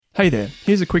Hey there,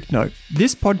 here's a quick note.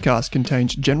 This podcast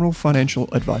contains general financial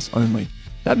advice only.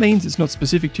 That means it's not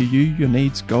specific to you, your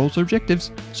needs, goals, or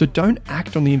objectives, so don't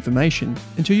act on the information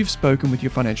until you've spoken with your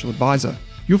financial advisor.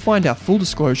 You'll find our full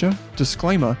disclosure,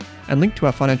 disclaimer, and link to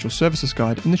our financial services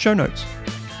guide in the show notes.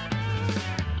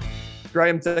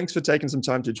 Graham, thanks for taking some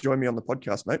time to join me on the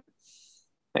podcast, mate.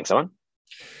 Thanks, Owen.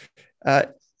 I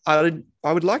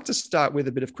would like to start with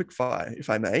a bit of quickfire, if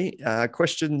I may.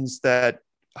 Questions that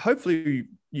hopefully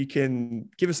you can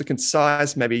give us a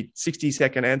concise, maybe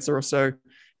 60-second answer or so.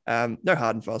 No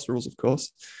hard and fast rules, of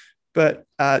course. But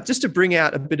just to bring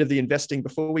out a bit of the investing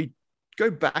before we go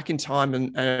back in time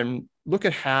and look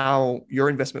at how your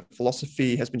investment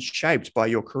philosophy has been shaped by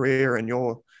your career and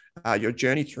your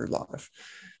journey through life.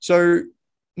 So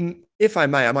if I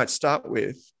may, I might start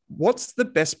with, what's the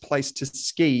best place to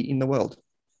ski in the world?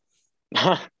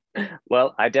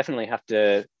 Well, I definitely have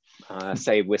to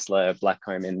say Whistler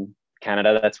Blackcomb in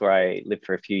Canada. That's where I lived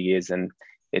for a few years, and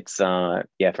it's for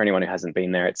anyone who hasn't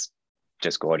been there, it's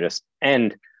just gorgeous.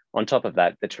 And on top of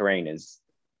that, the terrain is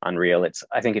unreal.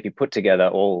 I think if you put together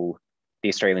all the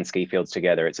Australian ski fields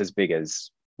together, it's as big as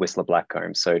Whistler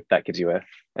Blackcomb. So that gives you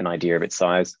an idea of its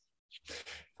size.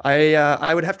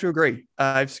 I would have to agree.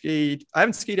 I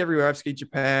haven't skied everywhere. I've skied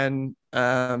Japan,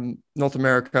 North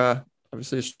America,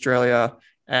 obviously Australia,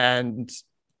 and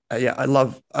I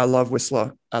love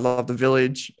Whistler. I love the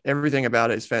village. Everything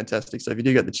about it is fantastic. So if you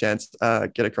do get the chance,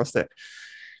 get across there.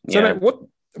 So mate,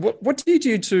 what do you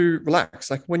do to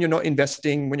relax? Like when you're not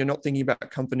investing, when you're not thinking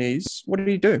about companies, what do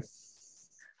you do?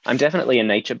 I'm definitely a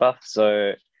nature buff.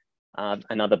 So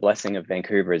another blessing of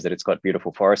Vancouver is that it's got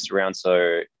beautiful forests around.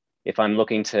 So if I'm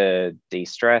looking to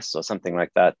de-stress or something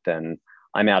like that, then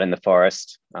I'm out in the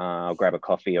forest. I'll grab a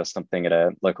coffee or something at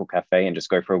a local cafe and just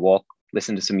go for a walk,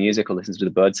 listen to some music or listen to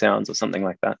the bird sounds or something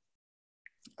like that.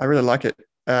 I really like it.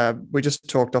 We just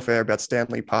talked off air about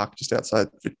Stanley Park just outside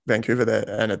Vancouver there,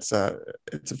 and it's a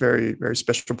very, very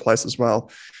special place as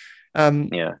well.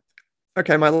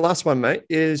 Okay, my last one, mate,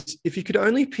 is if you could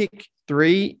only pick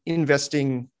 3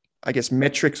 investing, I guess,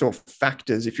 metrics or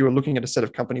factors, if you were looking at a set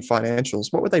of company financials,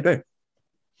 what would they be?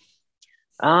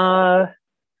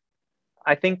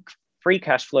 I think free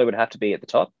cash flow would have to be at the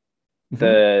top.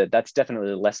 Mm-hmm. That's definitely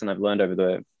the lesson I've learned over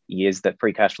the years, that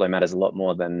free cash flow matters a lot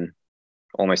more than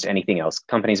almost anything else.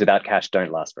 Companies without cash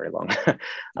don't last very long.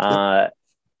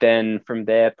 Then from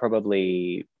there,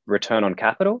 probably return on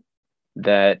capital,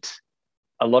 that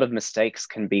a lot of mistakes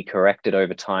can be corrected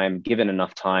over time, given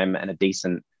enough time and a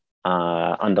decent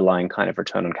underlying kind of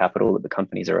return on capital that the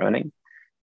companies are earning.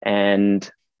 And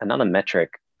another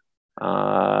metric,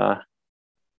 probably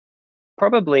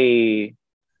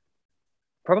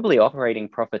operating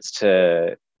profits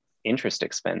to interest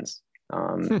expense.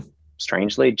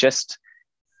 Strangely,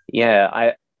 we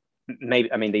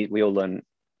all learn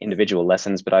individual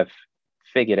lessons, but I've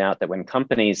figured out that when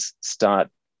companies start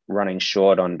running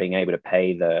short on being able to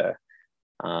pay their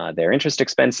interest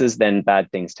expenses, then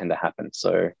bad things tend to happen.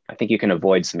 So I think you can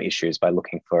avoid some issues by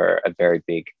looking for a very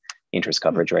big interest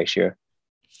coverage ratio.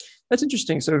 That's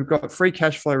interesting. So we've got free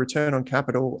cash flow, return on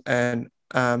capital, and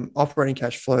operating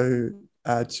cash flow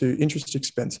to interest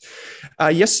expense.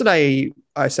 Yesterday,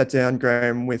 I sat down,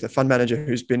 Graham, with a fund manager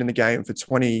who's been in the game for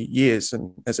 20 years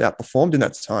and has outperformed in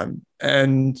that time.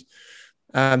 And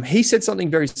he said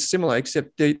something very similar,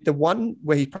 except the one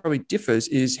where he probably differs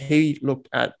is he looked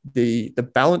at the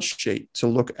balance sheet to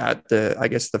look at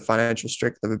the financial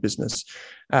strength of a business.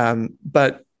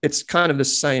 But it's kind of the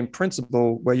same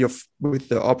principle where you're with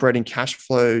the operating cash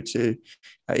flow to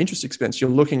interest expense. You're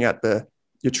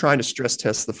trying to stress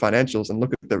test the financials and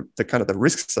look at the kind of the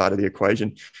risk side of the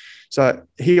equation. So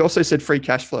he also said free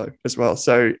cash flow as well.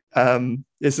 So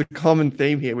there's a common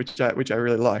theme here, which I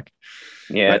really like.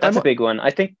 Yeah, that's a big one.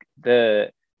 I think so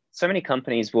many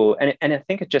companies will, and I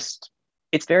think it's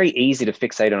very easy to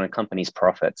fixate on a company's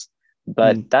profits,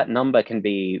 but that number can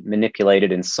be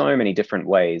manipulated in so many different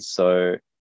ways. So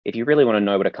if you really want to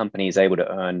know what a company is able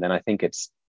to earn, then I think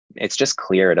it's just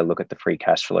clearer to look at the free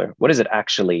cash flow. What is it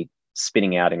actually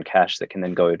spitting out in cash that can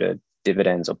then go to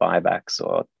dividends or buybacks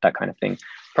or that kind of thing?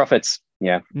 Profits,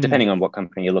 depending on what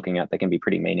company you're looking at, they can be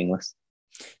pretty meaningless.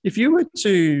 If you were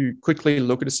to quickly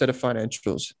look at a set of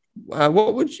financials,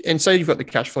 and say you've got the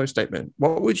cash flow statement,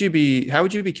 how would you be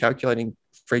calculating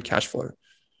free cash flow?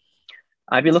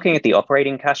 I'd be looking at the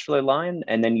operating cash flow line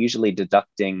and then usually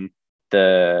deducting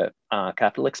the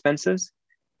capital expenses.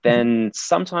 Then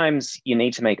sometimes you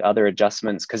need to make other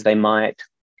adjustments because they might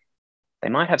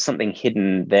have something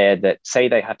hidden there that, say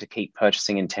they have to keep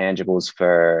purchasing intangibles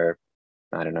for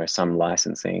I don't know, some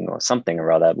licensing or something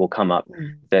or other will come up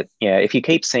Mm. that, yeah, if you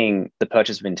keep seeing the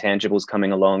purchase of intangibles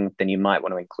coming along, then you might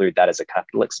want to include that as a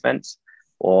capital expense.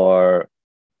 Or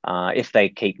if they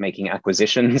keep making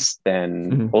acquisitions,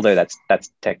 then Mhm. although that's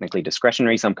technically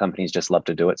discretionary, some companies just love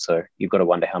to do it. So you've got to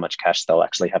wonder how much cash they'll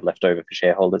actually have left over for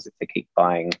shareholders if they keep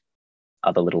buying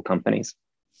other little companies.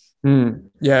 Yeah,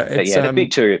 But it's yeah, the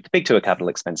big two are capital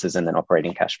expenses and then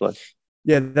operating cash flow.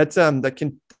 yeah, that's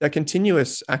that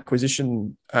continuous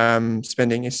acquisition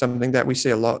spending is something that we see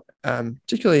a lot,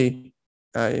 particularly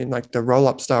in like the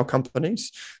roll-up style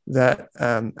companies that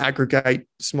aggregate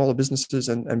smaller businesses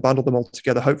and bundle them all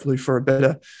together, hopefully for a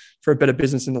better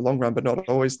business in the long run, but not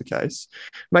always the case.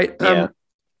 Mate, Yeah.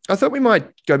 I thought we might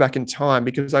go back in time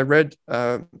because I read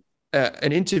a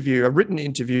written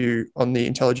interview on the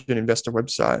Intelligent Investor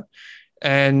website,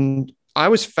 and I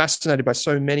was fascinated by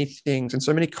so many things and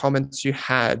so many comments you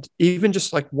had, even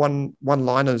just like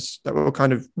one-liners that were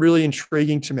kind of really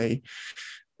intriguing to me.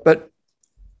 But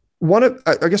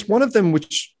I guess one of them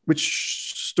which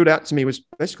stood out to me was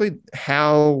basically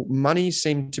how money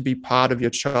seemed to be part of your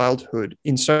childhood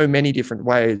in so many different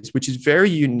ways, which is very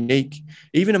unique,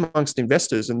 even amongst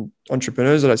investors and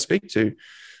entrepreneurs that I speak to.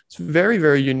 It's very,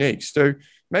 very unique. So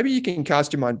maybe you can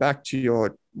cast your mind back to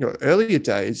your earlier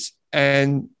days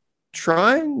and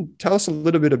try and tell us a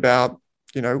little bit about,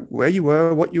 where you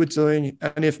were, what you were doing,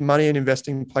 and if money and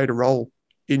investing played a role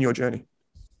in your journey.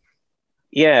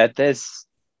 Yeah,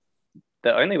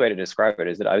 the only way to describe it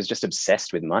is that I was just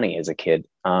obsessed with money as a kid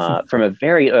from a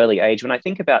very early age. When I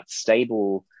think about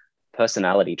stable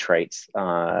personality traits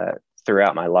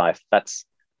throughout my life, there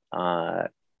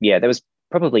was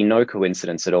probably no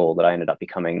coincidence at all that I ended up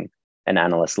becoming an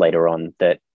analyst later on.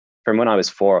 That from when I was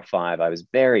 4 or 5, I was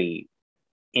very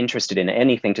interested in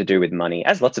anything to do with money,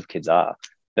 as lots of kids are.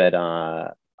 But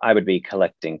I would be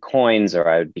collecting coins, or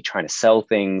I would be trying to sell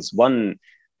things. One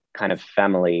kind of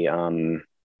family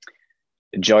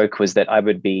joke was that I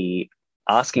would be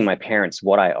asking my parents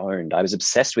what I owned. I was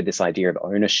obsessed with this idea of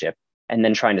ownership and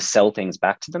then trying to sell things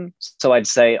back to them. So I'd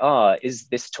say, oh, is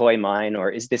this toy mine, or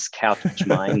is this couch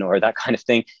mine, or that kind of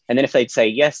thing. And then if they'd say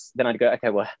yes, then I'd go, okay,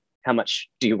 well, how much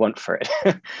do you want for it?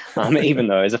 Even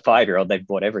though as a 5-year-old, they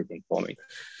bought everything for me.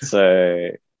 So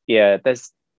yeah,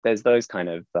 there's those kind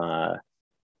of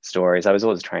stories. I was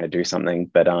always trying to do something,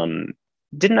 but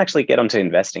didn't actually get onto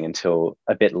investing until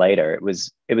a bit later. It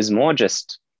was more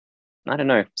just, I don't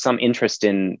know, some interest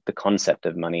in the concept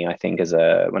of money, I think,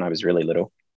 when I was really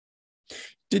little.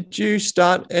 Did you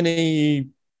start any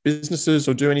businesses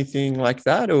or do anything like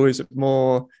that, or is it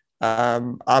more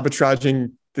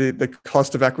arbitraging the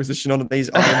cost of acquisition on these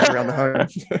items around the home?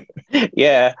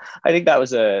 Yeah, I think that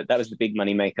was the big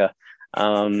money maker.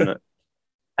 I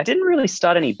didn't really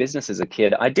start any business as a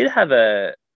kid. I did have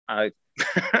I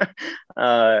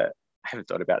haven't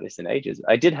thought about this in ages.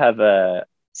 I did have a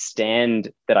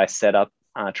stand that I set up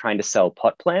trying to sell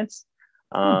pot plants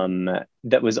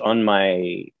that was on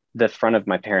the front of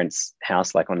my parents'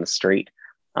 house, like on the street.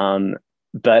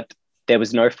 But there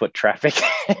was no foot traffic.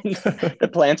 And the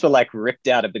plants were like ripped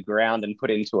out of the ground and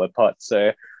put into a pot.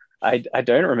 So I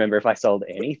don't remember if I sold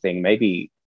anything. Maybe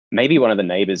one of the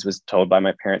neighbors was told by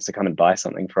my parents to come and buy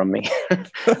something from me.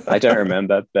 I don't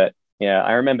remember, but yeah,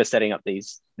 I remember setting up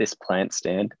this plant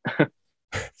stand.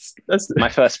 That's my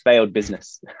first failed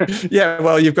business. Yeah,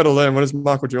 well, you've got to learn. What does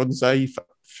Michael Jordan say? He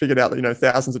figured out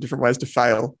thousands of different ways to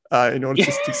fail in order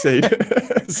to succeed.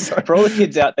 So, for all the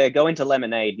kids out there, go into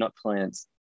lemonade, not plants.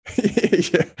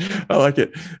 Yeah, I like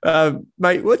it.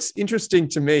 Mate, what's interesting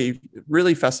to me,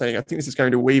 really fascinating, I think this is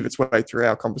going to weave its way through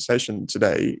our conversation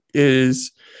today,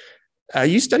 is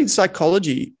you studied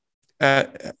psychology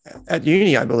at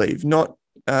uni, I believe, not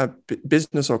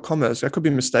business or commerce. I could be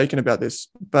mistaken about this,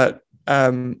 but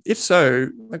if so,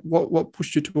 like what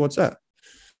pushed you towards that?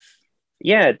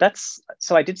 Yeah,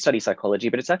 so I did study psychology,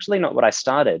 but it's actually not what I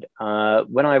started.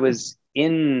 When I was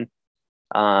in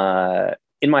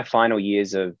my final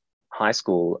years of high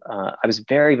school, I was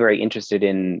very, very interested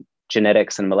in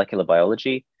genetics and molecular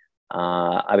biology.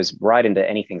 I was right into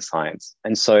anything science.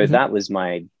 And so that was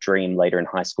my dream later in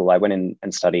high school. I went in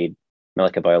and studied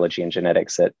molecular biology and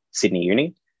genetics at Sydney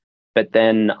Uni. But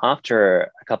then after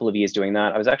a couple of years doing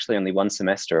that, I was actually only one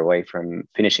semester away from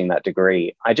finishing that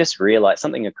degree. I just realized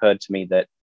something occurred to me that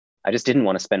I just didn't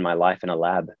want to spend my life in a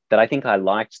lab, that I think I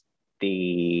liked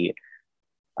the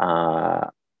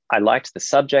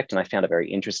subject and I found it very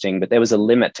interesting, but there was a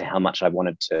limit to how much I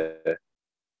wanted to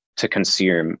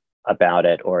consume about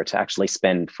it, or to actually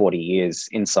spend 40 years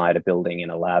inside a building in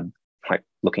a lab, like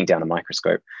looking down a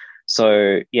microscope.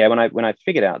 So yeah, when I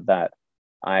figured out that,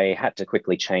 I had to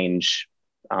quickly change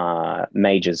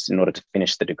majors in order to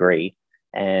finish the degree.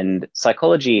 And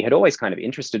psychology had always kind of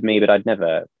interested me, but I'd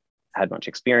never had much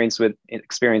experience with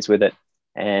it.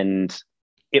 And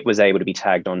it was able to be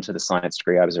tagged onto the science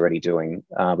degree I was already doing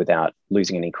without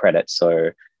losing any credit. So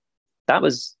that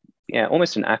was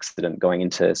almost an accident going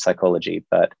into psychology,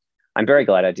 but I'm very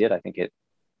glad I did. I think it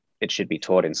should be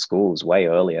taught in schools way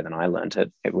earlier than I learned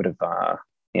it. It would have, I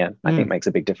think makes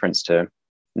a big difference to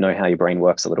know how your brain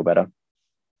works a little better.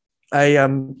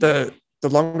 The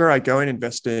longer I go in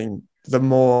investing, the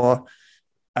more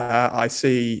I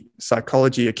see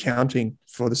psychology accounting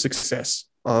for the success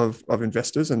of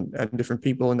investors and different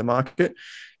people in the market.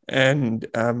 And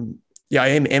I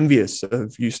am envious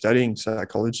of you studying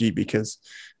psychology because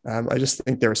I just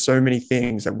think there are so many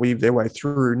things that weave their way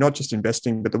through, not just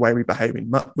investing, but the way we behave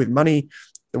with money,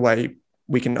 the way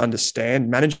we can understand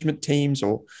management teams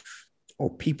or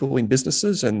people in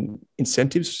businesses and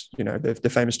incentives,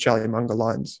 the famous Charlie Munger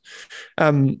lines.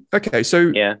 Okay,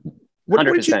 so yeah,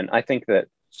 100%. I think that.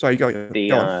 Sorry, go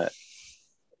on.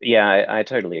 I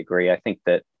totally agree. I think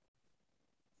that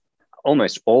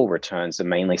almost all returns are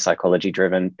mainly psychology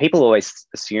driven. People always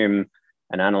assume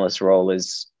an analyst role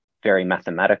is very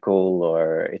mathematical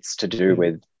or it's to do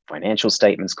with financial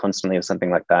statements constantly or something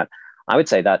like that. I would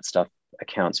say that stuff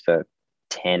accounts for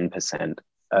 10%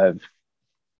 of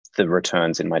the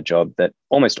returns in my job, that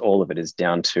almost all of it is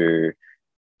down to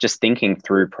just thinking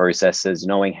through processes,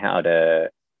 knowing how to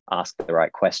ask the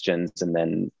right questions and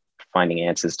then finding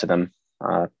answers to them,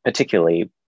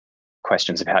 particularly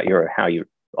questions about how you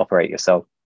operate yourself.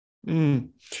 Do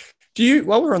you,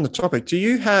 while we're on the topic, do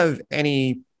you have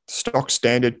any stock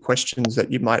standard questions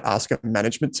that you might ask a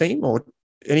management team, or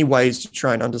any ways to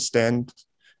try and understand,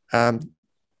 I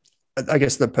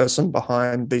guess, the person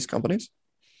behind these companies?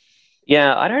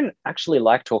 Yeah, I don't actually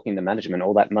like talking to management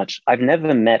all that much. I've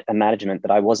never met a management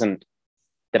that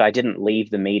I didn't leave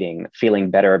the meeting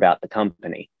feeling better about the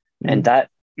company. And that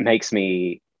makes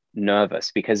me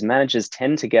nervous because managers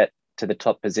tend to get to the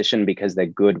top position because they're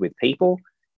good with people.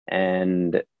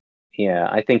 And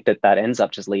I think that ends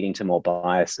up just leading to more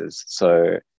biases.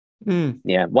 So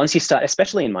once you start,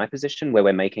 especially in my position where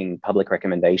we're making public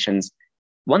recommendations,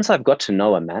 once I've got to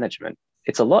know a management,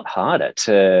 it's a lot harder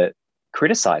to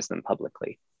criticize them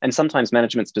publicly. And sometimes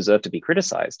managements deserve to be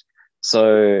criticized.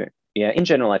 So in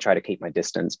general, I try to keep my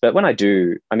distance. But when I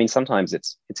do, sometimes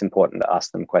it's important to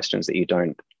ask them questions that you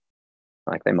don't,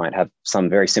 like they might have some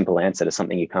very simple answer to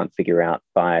something you can't figure out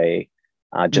by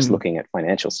just looking at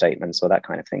financial statements or that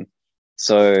kind of thing.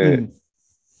 So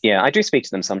I do speak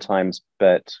to them sometimes,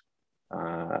 but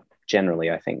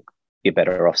generally I think you're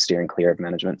better off steering clear of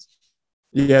management.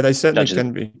 Yeah, they certainly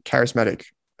can be charismatic.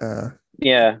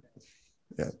 Yeah.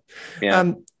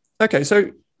 Okay,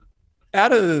 so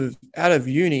out of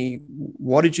uni,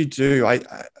 what did you do? I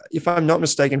if I'm not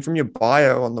mistaken, from your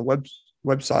bio on the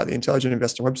website, the Intelligent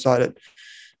Investor website, it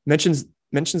mentions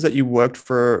that you worked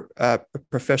for a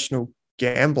professional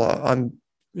gambler. I'm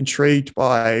intrigued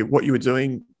by what you were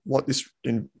doing, what this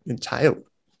entailed.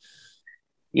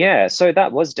 Yeah, so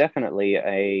that was definitely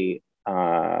a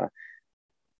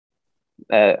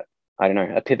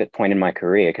pivot point in my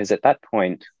career, because at that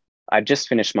point I'd just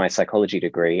finished my psychology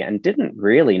degree and didn't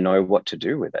really know what to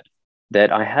do with it.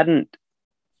 I'd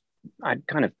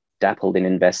kind of dabbled in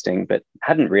investing, but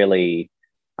hadn't really,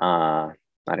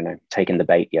 taken the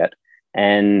bait yet.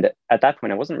 And at that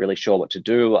point, I wasn't really sure what to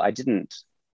do. I didn't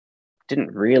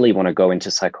really want to go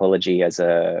into psychology as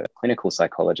a clinical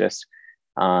psychologist.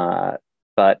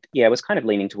 But I was kind of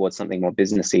leaning towards something more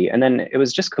businessy. And then it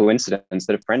was just coincidence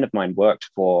that a friend of mine worked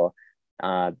for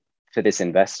this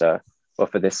investor, or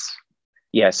for this.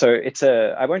 Yeah, so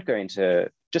I won't go into,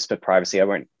 just for privacy, I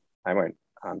won't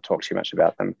talk too much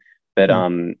about them. But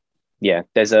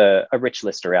there's a rich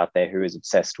lister out there who is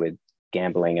obsessed with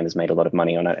gambling and has made a lot of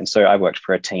money on it. And so I worked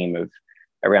for a team of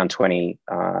around 20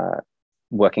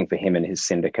 working for him and his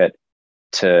syndicate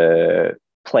to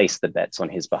place the bets on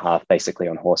his behalf, basically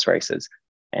on horse races,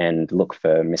 and look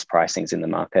for mispricings in the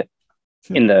market,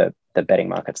 in the betting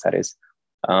markets, that is.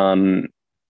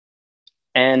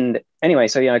 And anyway,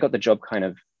 so I got the job kind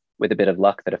of with a bit of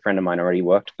luck that a friend of mine already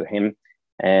worked for him.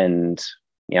 And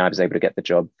I was able to get the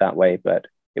job that way. But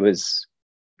it was,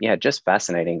 just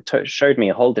fascinating. Showed me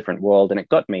a whole different world. And it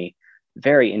got me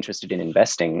very interested in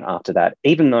investing after that,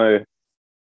 even though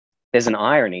there's an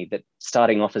irony that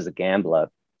starting off as a gambler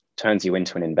turns you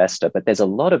into an investor, but there's a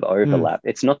lot of overlap.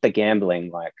 It's not the gambling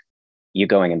like you're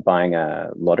going and buying a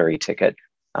lottery ticket.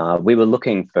 We were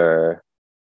looking for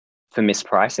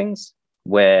mispricings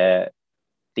where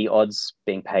the odds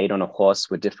being paid on a horse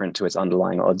were different to its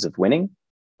underlying odds of winning.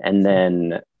 And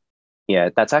then, Yeah,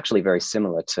 that's actually very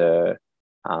similar to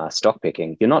stock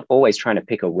picking. You're not always trying to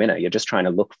pick a winner. You're just trying to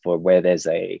look for where there's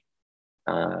a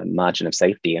margin of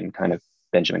safety in kind of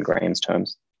Benjamin Graham's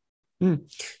terms.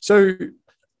 So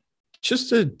just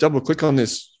to double click on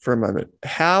this for a moment,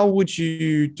 how would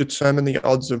you determine the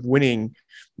odds of winning?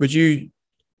 Would you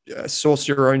source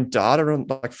your own data on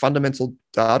like fundamental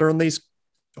data on these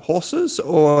horses,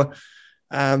 or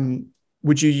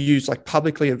would you use like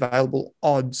publicly available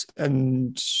odds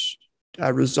and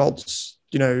results,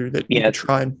 that you could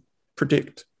try and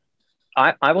predict?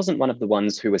 I wasn't one of the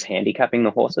ones who was handicapping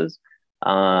the horses.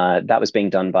 That was being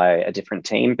done by a different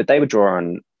team, but they would draw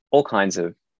on all kinds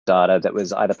of data that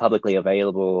was either publicly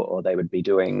available, or they would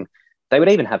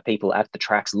even have people at the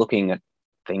tracks looking at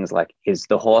things like, is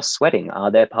the horse sweating?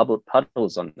 Are there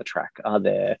puddles on the track? Are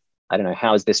there, I don't know,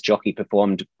 how is this jockey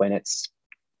performed when it's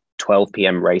 12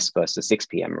 p.m. race versus 6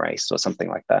 p.m. race or something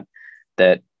like that?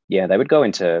 They would go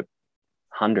into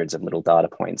hundreds of little data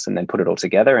points and then put it all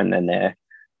together, and then their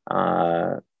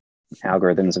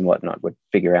algorithms and whatnot would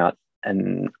figure out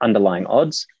an underlying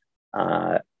odds,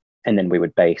 and then we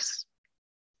would base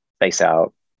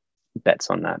our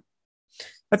bets on that.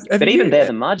 But even there,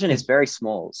 the margin is very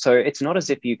small. So it's not as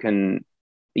if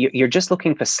you're just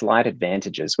looking for slight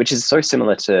advantages, which is so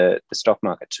similar to the stock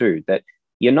market too, that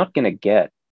you're not going to get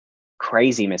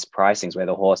crazy mispricings where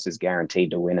the horse is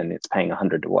guaranteed to win and it's paying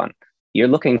 100 to 1. You're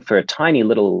looking for tiny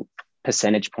little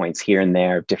percentage points here and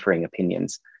there of differing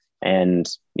opinions. And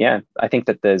yeah, I think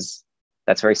that's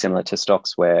very similar to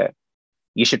stocks, where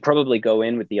you should probably go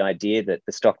in with the idea that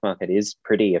the stock market is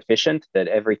pretty efficient, that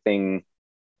everything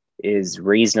is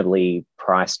reasonably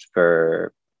priced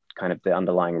for kind of the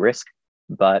underlying risk,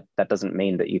 but that doesn't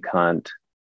mean that you can't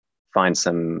find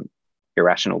some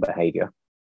irrational behavior.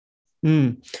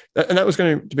 And that was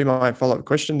going to be my follow-up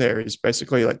question there, is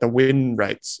basically like the win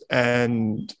rates.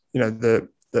 And,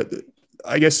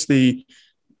 I guess a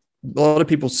lot of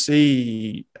people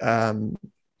see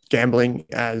gambling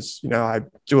as, I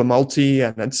do a multi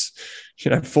and it's,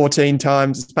 14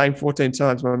 times, it's paying 14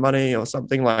 times my money or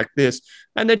something like this.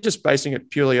 And they're just basing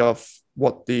it purely off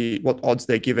what odds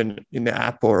they're given in the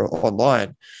app or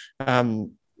online,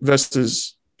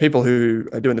 versus people who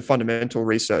are doing the fundamental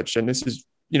research. And this is,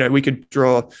 we could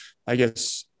draw, I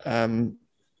guess,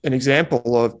 an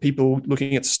example of people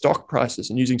looking at stock prices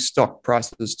and using stock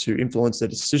prices to influence their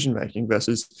decision making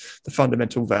versus the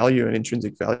fundamental value and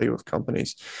intrinsic value of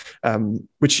companies,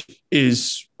 which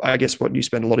is, I guess, what you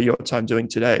spend a lot of your time doing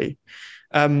today.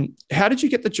 How did you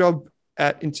get the job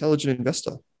at Intelligent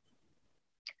Investor?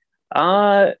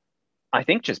 I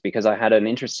think just because I had an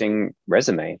interesting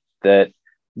resume. That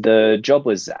the job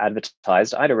was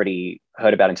advertised. I'd already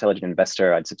heard about Intelligent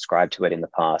Investor. I'd subscribed to it in the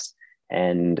past,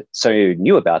 and so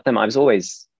knew about them. I was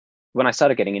always, when I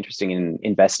started getting interested in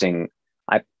investing,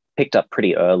 I picked up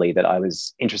pretty early that I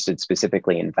was interested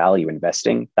specifically in value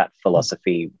investing. That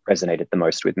philosophy resonated the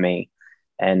most with me.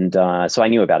 And so I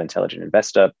knew about Intelligent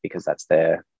Investor because that's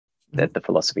the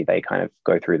philosophy they kind of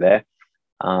go through there.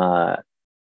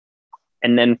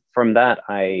 And then from that,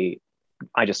 I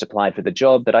just applied for the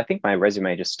job, but I think my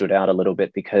resume just stood out a little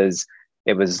bit because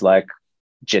it was like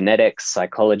genetics,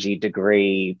 psychology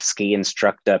degree, ski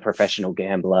instructor, professional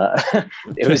gambler.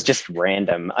 It was just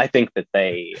random. I think that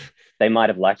they might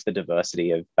have liked the diversity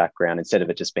of background instead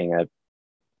of it just being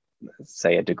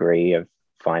a degree of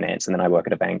finance and then I work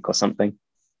at a bank or something.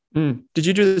 Did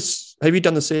you do this? Have you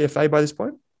done the CFA by this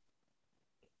point?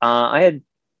 I had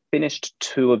finished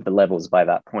 2 of the levels by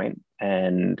that point.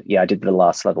 And yeah, I did the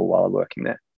last level while working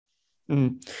there.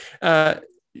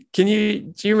 Do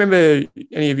you remember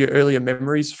any of your earlier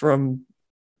memories from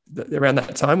around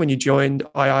that time when you joined II?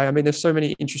 I mean, there's so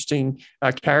many interesting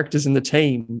characters in the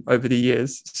team over the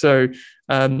years. So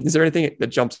is there anything that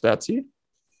jumps out to you?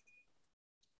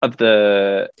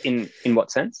 In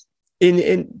what sense?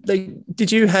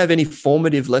 Did you have any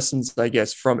formative lessons, I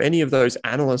guess, from any of those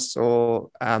analysts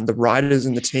or the writers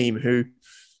in the team who,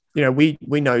 we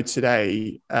know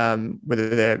today, whether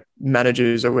they're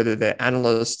managers or whether they're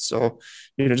analysts or,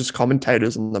 just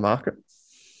commentators on the market?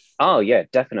 Oh yeah,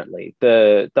 definitely.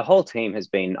 The whole team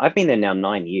I've been there now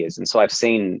 9 years. And so I've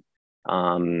seen,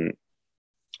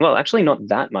 actually not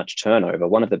that much turnover.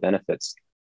 One of the benefits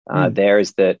there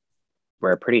is that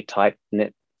we're a pretty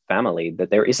tight-knit family, that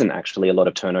there isn't actually a lot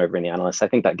of turnover in the analysts. I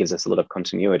think that gives us a lot of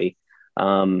continuity.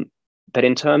 But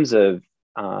in terms of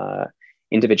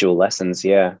individual lessons,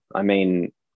 yeah, I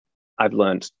mean, I've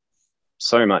learned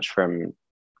so much from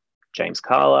James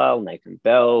Carlisle, Nathan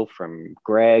Bell, from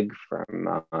Greg,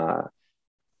 from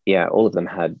all of them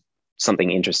had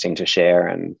something interesting to share,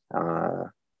 and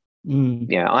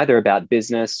Yeah, either about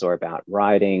business or about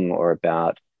writing or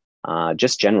about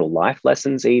just general life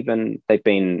lessons. Even they've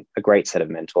been a great set of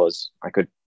mentors. I could,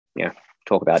 yeah,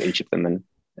 talk about each of them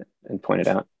and point it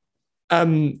out.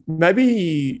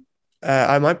 Maybe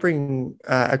I might bring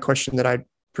a question that I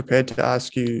prepared to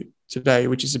ask you today,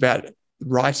 which is about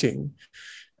writing.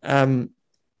 Who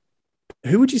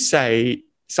would you say?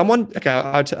 Someone, okay,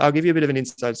 I'll give you a bit of an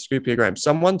inside scoop here, Graham.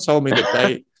 Someone told me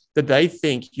that they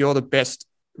think you're the best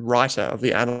writer of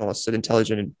the analysts at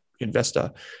Intelligent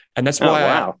Investor, and that's Oh, why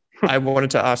wow. I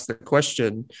wanted to ask the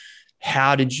question: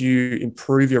 how did you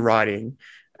improve your writing?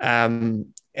 And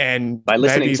By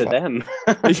listening maybe to if them.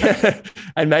 yeah,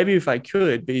 and maybe if I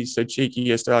could be so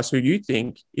cheeky as to ask who you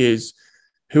think is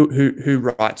who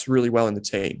writes really well in the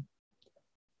team.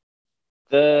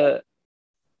 The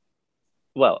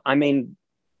Well, I mean,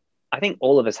 I think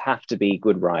all of us have to be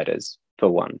good writers for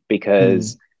one,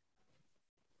 because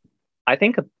I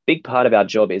think a big part of our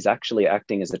job is actually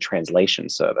acting as a translation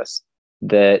service.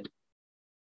 That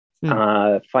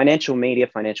financial media,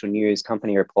 financial news,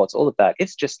 company reports, all of that,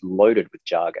 it's just loaded with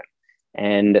jargon.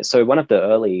 And so one of the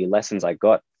early lessons I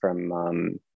got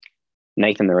from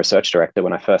Nathan, the research director,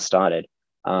 when I first started,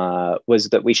 was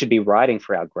that we should be writing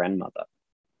for our grandmother,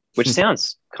 which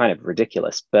sounds kind of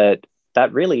ridiculous, but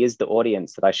that really is the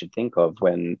audience that I should think of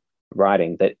when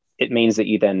writing. That it means that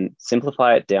you then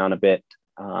simplify it down a bit,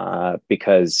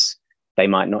 because they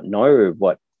might not know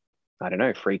what, I don't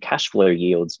know, free cash flow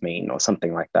yields mean or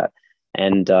something like that.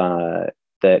 And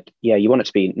yeah, you want it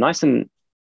to be nice and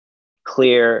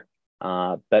clear,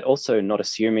 but also not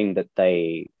assuming that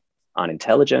they aren't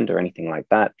intelligent or anything like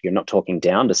that. You're not talking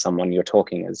down to someone, you're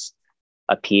talking as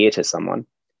a peer to someone.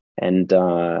 And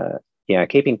yeah,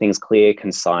 keeping things clear,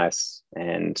 concise,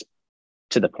 and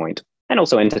to the point, and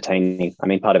also entertaining. I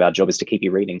mean, part of our job is to keep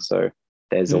you reading. So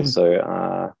there's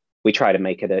also, we try to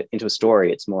make it into a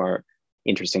story. It's more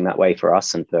interesting that way for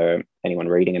us and for anyone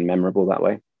reading, and memorable that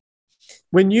way.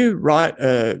 When you write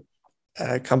a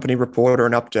company report or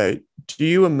an update, do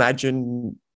you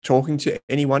imagine talking to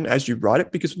anyone as you write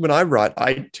it? Because when I write,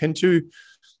 I tend to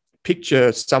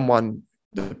picture someone,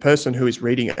 the person who is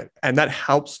reading it, and that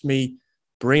helps me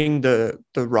bring the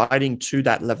writing to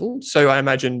that level. So I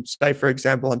imagine, say, for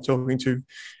example, I'm talking to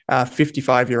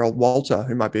 55-year-old Walter,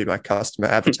 who might be my customer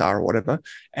avatar or whatever.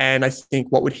 And I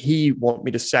think, what would he want me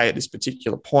to say at this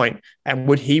particular point? And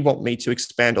would he want me to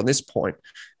expand on this point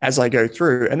as I go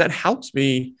through? And that helps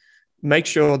me make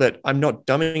sure that I'm not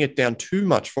dumbing it down too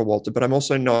much for Walter, but I'm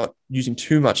also not using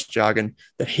too much jargon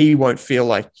that he won't feel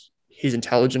like he's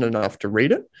intelligent enough to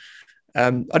read it. I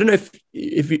don't know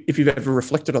if you've ever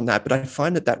reflected on that, but I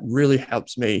find that really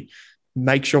helps me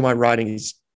make sure my writing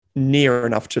is near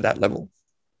enough to that level.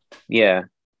 Yeah.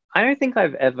 I don't think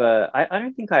I've ever, I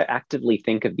don't think I actively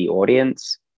think of the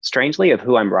audience, strangely, of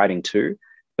who I'm writing to,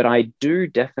 but I do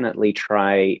definitely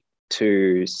try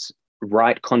to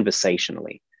write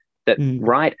conversationally, that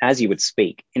write as you would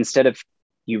speak, instead of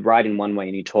you write in one way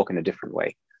and you talk in a different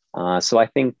way. So I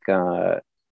think,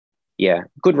 yeah,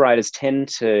 good writers tend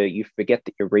to, you forget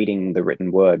that you're reading the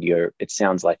written word. It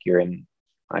sounds like you're in,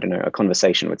 I don't know, a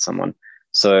conversation with someone.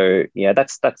 So yeah,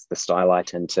 that's the style I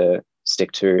tend to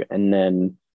stick to. And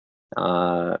then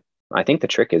I think the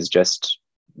trick is just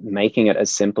making it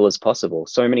as simple as possible.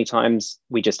 So many times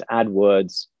we just add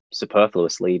words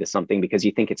superfluously to something because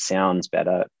you think it sounds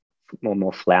better,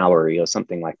 more flowery or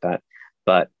something like that.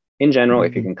 But in general,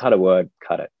 if you can cut a word,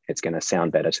 cut it. It's going to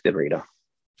sound better to the reader.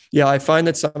 Yeah, I find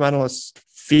that some analysts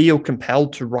feel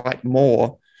compelled to write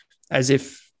more, as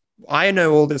if I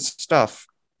know all this stuff.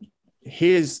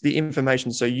 Here's the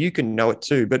information so you can know it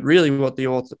too. But really, what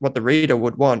the reader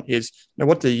would want is,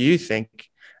 what do you think?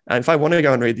 And if I want to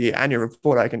go and read the annual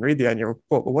report, I can read the annual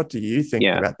report. But what do you think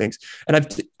about things?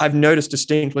 And I've noticed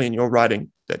distinctly in your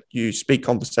writing that you speak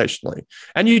conversationally,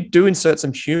 and you do insert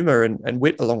some humor and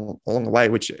wit along the way,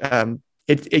 which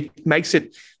it makes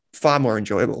it far more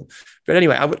enjoyable. But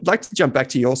anyway, I would like to jump back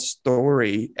to your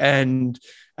story. And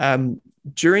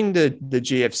during the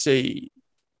GFC,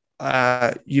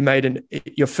 you made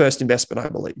your first investment, I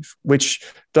believe, which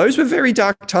those were very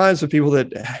dark times for people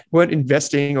that weren't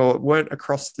investing or weren't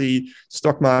across the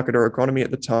stock market or economy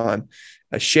at the time.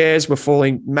 Shares were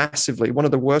falling massively, one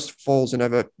of the worst falls in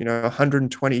over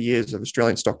 120 years of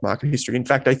Australian stock market history. In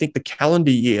fact, I think the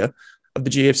calendar year of the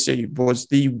GFC was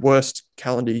the worst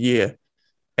calendar year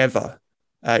ever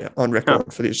on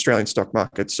record for the Australian stock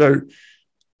market. So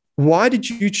why did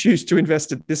you choose to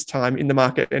invest at this time in the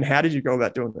market, and how did you go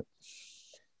about doing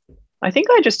it? I think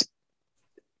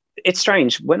it's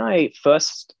strange. When I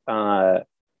first, my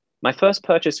first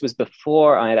purchase was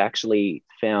before I had actually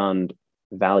found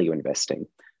value investing.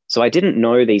 So I didn't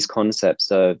know these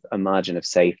concepts of a margin of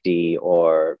safety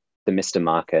or the Mr.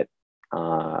 Market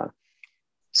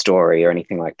story or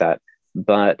anything like that.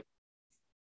 But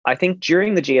I think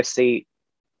during the GFC,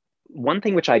 one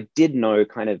thing which I did know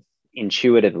kind of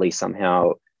intuitively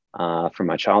somehow from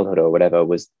my childhood or whatever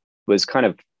was kind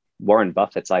of Warren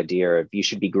Buffett's idea of you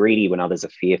should be greedy when others are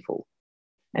fearful.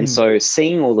 And so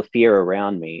seeing all the fear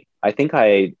around me, I think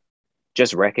I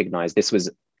just recognized this was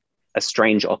a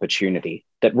strange opportunity,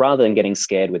 that rather than getting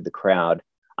scared with the crowd,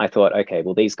 I thought, okay,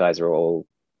 well, these guys are all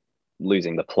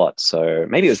losing the plot. So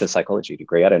maybe it was a psychology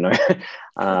degree. I don't know.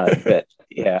 But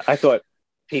yeah, I thought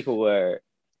I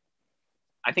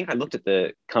think I looked at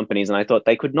the companies and I thought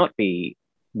they could not be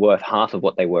worth half of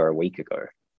what they were a week ago.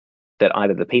 That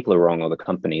either the people are wrong or the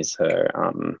companies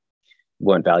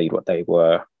weren't valued what they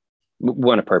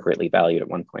weren't appropriately valued at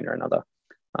one point or another.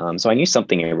 So I knew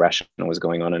something irrational was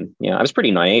going on. And yeah, I was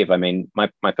pretty naive. I mean,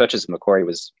 my purchase of Macquarie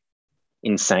was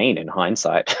insane in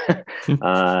hindsight.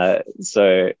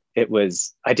 So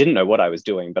I didn't know what I was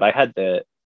doing, but I had at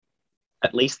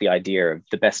least the idea of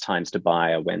the best times to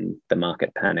buy are when the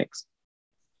market panics.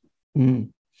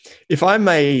 If I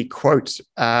may quote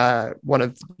one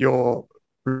of your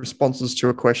responses to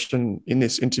a question in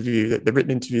this interview, the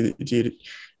written interview that you did,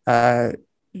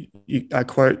 I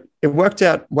quote, "It worked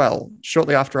out well.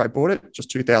 Shortly after I bought it, just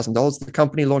 $2,000, the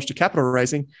company launched a capital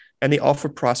raising and the offer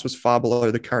price was far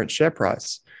below the current share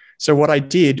price. So what I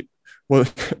did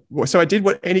was, I did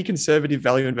what any conservative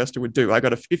value investor would do. I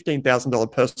got a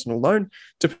 $15,000 personal loan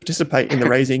to participate in the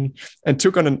raising and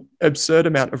took on an absurd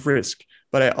amount of risk,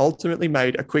 but I ultimately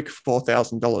made a quick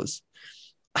 $4,000.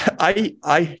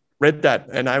 I read that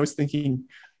and I was thinking,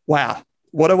 wow,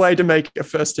 what a way to make a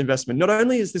first investment. Not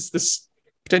only is this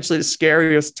potentially the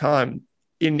scariest time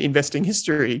in investing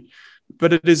history,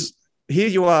 but it is, here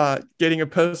you are getting a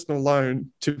personal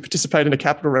loan to participate in a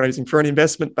capital raising for an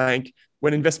investment bank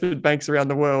when investment banks around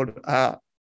the world are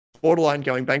borderline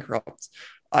going bankrupt.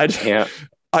 I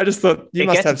just thought you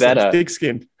must have some thick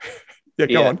skin.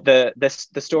 Go on. The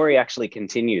story actually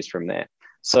continues from there.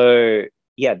 So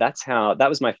yeah, that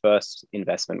was my first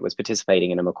investment, was participating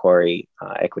in a Macquarie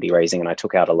equity raising, and I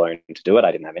took out a loan to do it.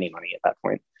 I didn't have any money at that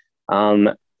point.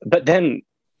 But then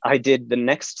I did the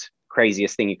next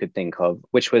craziest thing you could think of,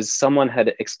 which was someone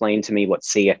had explained to me what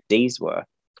CFDs were,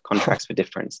 contracts for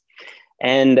difference.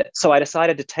 And so I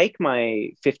decided to take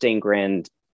my 15 grand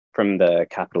from the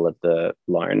capital of the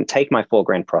loan, take my 4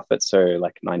 grand profit, so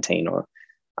like 19 or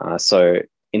so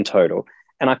in total,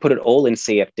 and I put it all in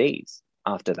CFDs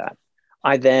after that.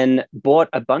 I then bought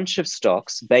a bunch of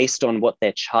stocks based on what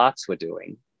their charts were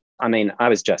doing. I mean, I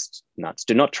was just nuts.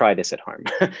 Do not try this at home.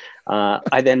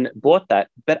 I then bought that,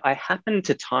 but I happened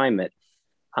to time it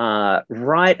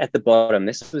right at the bottom.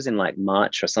 This was in like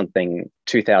March or something,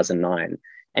 2009.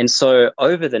 And so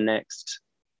over the next,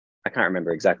 I can't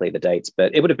remember exactly the dates,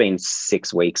 but it would have been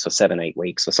 6 weeks or 7, 8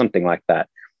 weeks or something like that.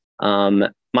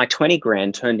 My 20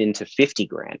 grand turned into 50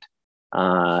 grand.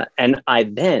 And I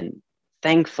then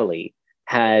thankfully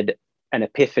had an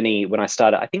epiphany when I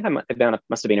started. I think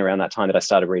must have been around that time that I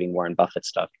started reading Warren Buffett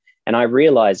stuff. And I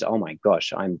realized, oh my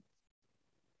gosh, I'm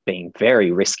being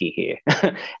very risky here.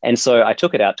 And so I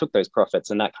took those profits,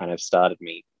 and that kind of started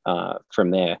me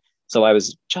from there. So I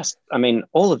was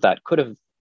all of that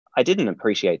I didn't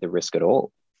appreciate the risk at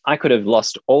all. I could have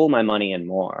lost all my money and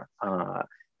more,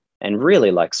 and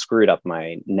really like screwed up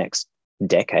my next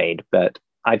decade, but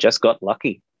I just got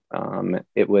lucky.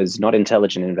 It was not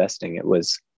intelligent investing. It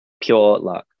was pure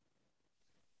luck.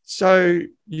 So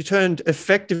you turned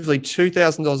effectively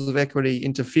 $2,000 of equity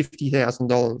into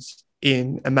 $50,000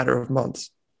 in a matter of months.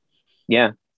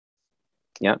 Yeah.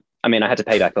 I mean, I had to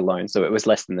pay back the loan, so it was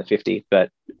less than the 50,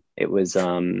 but it was,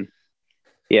 that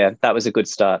was a good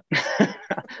start. I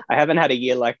haven't had a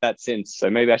year like that since,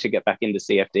 so maybe I should get back into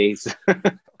CFDs.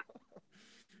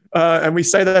 And we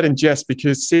say that in jest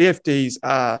because CFDs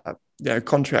are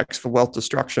contracts for wealth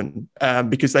destruction,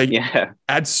 because they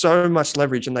add so much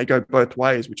leverage and they go both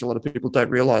ways, which a lot of people don't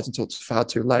realize until it's far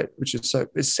too late, which is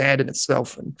sad in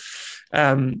itself.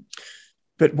 And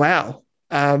but wow,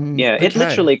 it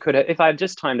literally could have, if I had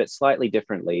just timed it slightly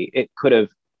differently, it could have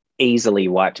easily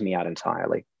wiped me out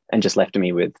entirely and just left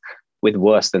me with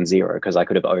worse than zero, because I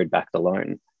could have owed back the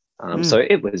loan. So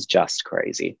it was just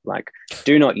crazy. Like,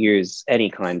 do not use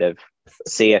any kind of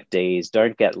CFDs.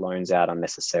 Don't get loans out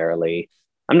unnecessarily.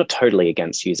 I'm not totally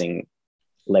against using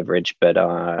leverage, but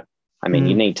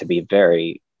you need to be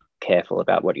very careful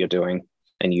about what you're doing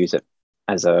and use it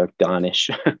as a garnish.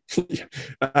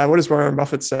 What does Warren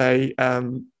Buffett say?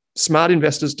 Smart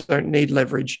investors don't need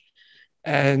leverage,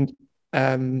 and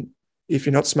if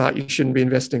you're not smart, you shouldn't be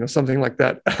investing, or something like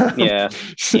that. Yeah.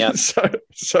 Yeah.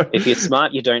 So if you're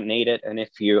smart, you don't need it, and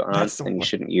if you aren't, the then you one.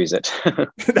 shouldn't use it.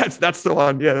 That's the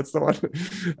one. Yeah, that's the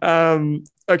one.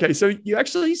 Okay, so you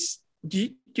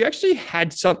actually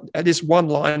had this one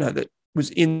liner that was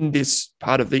in this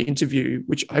part of the interview,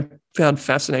 which I found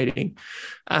fascinating.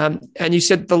 And you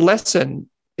said the lesson,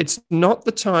 it's not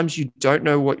the times you don't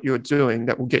know what you're doing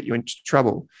that will get you into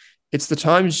trouble. It's the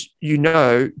times you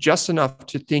know just enough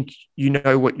to think you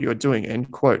know what you're doing,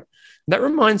 end quote. And that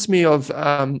reminds me of,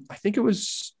 I think it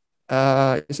was,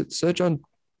 is it Sir John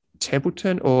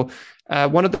Templeton, or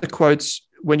one of the quotes,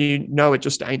 when you know it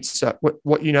just ain't so,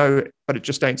 what you know, but it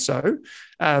just ain't so.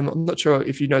 I'm not sure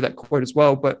if you know that quote as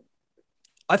well, but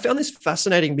I found this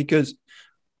fascinating because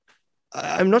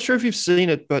I'm not sure if you've seen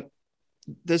it, but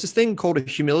there's this thing called a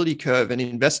humility curve in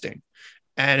investing.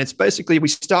 And it's basically, we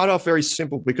start off very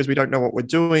simple because we don't know what we're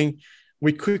doing.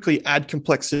 We quickly add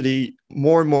complexity,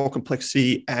 more and more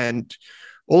complexity. And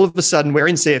all of a sudden we're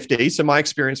in CFDs. So my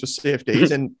experience with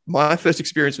CFDs and my first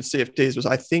experience with CFDs was,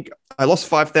 I think I lost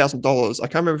 $5,000. I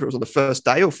can't remember if it was on the first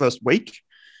day or first week.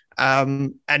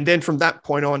 And then from that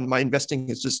point on, my investing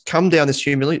has just come down this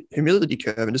humility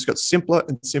curve and just got simpler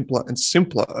and simpler and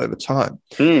simpler over time.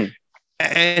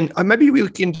 And maybe we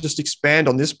can just expand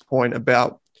on this point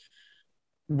about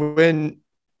when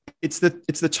it's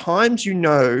the times you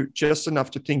know just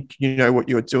enough to think you know what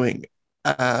you're doing.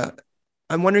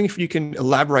 I'm wondering if you can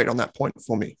elaborate on that point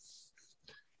for me.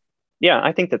 Yeah,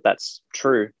 I think that's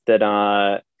true,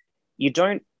 that you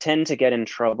don't tend to get in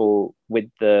trouble with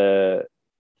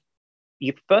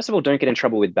you first of all don't get in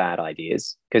trouble with bad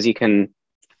ideas, because you can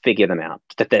figure them out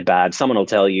that they're bad. Someone will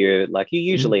tell you, like, you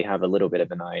usually have a little bit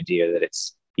of an idea that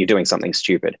you're doing something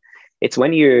stupid. It's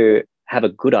when you have a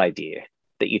good idea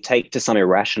that you take to some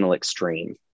irrational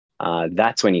extreme,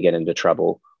 that's when you get into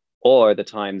trouble. Or the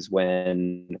times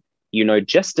when you know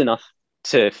just enough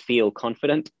to feel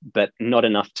confident, but not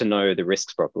enough to know the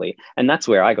risks properly. And that's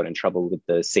where I got in trouble with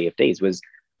the CFDs was,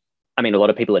 I mean, a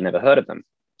lot of people had never heard of them,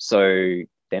 so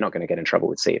they're not going to get in trouble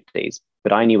with CFDs.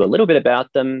 But I knew a little bit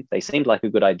about them. They seemed like a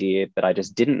good idea, but I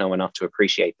just didn't know enough to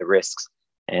appreciate the risks.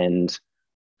 And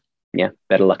yeah,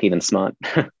 better lucky than smart.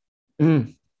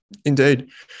 Indeed.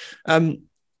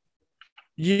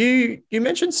 You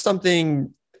mentioned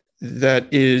something that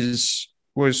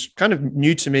was kind of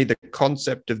new to me, the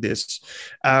concept of this,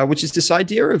 which is this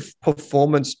idea of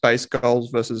performance-based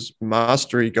goals versus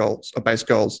mastery goals or based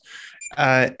goals.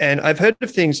 And I've heard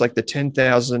of things like the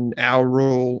 10,000 hour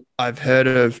rule. I've heard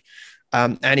of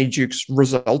Annie Duke's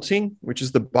resulting, which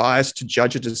is the bias to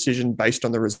judge a decision based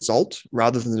on the result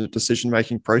rather than the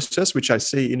decision-making process, which I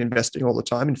see in investing all the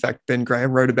time. In fact, Ben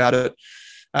Graham wrote about it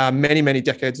many, many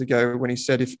decades ago when he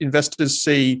said, if investors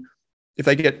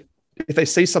if they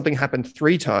see something happen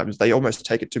 3 times, they almost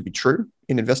take it to be true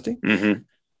in investing.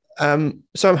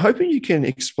 So I'm hoping you can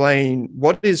explain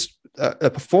what is a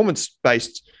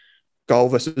performance-based goal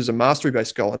versus a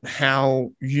mastery-based goal, and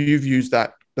how you've used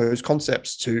those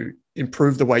concepts to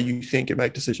improve the way you think and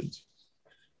make decisions.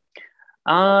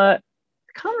 I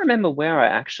can't remember where I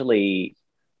actually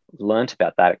learnt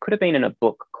about that. It could have been in a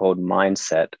book called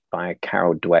Mindset by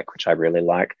Carol Dweck, which I really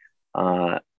like.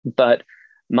 But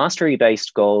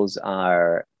mastery-based goals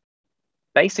are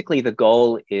basically, the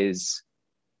goal is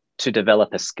to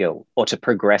develop a skill or to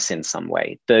progress in some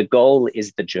way. The goal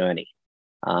is the journey.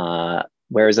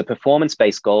 Whereas a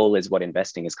performance-based goal is what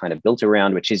investing is kind of built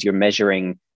around, which is you're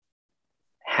measuring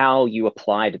how you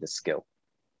apply to the skill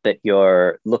that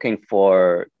you're looking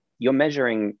for. You're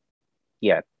measuring,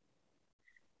 an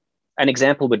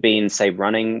example would be in, say,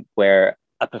 running, where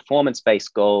a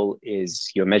performance-based goal is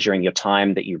you're measuring your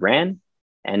time that you ran,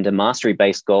 and a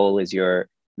mastery-based goal is you're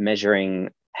measuring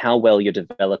how well you're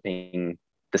developing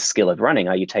the skill of running.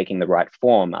 Are you taking the right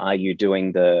form? Are you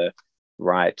doing the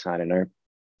right,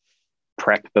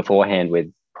 prep beforehand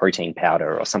with protein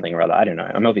powder or something or other? I don't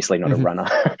know. I'm obviously not a runner,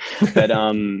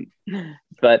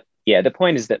 but yeah, the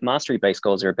point is that mastery-based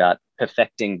goals are about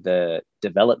perfecting the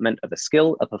development of a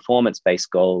skill. A performance-based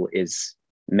goal is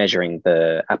measuring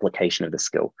the application of the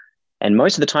skill. And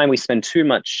most of the time we spend too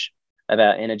much of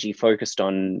our energy focused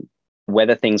on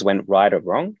whether things went right or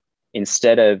wrong,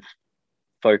 instead of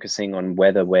focusing on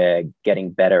whether we're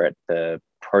getting better at the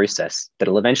process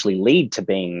that'll eventually lead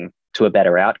to a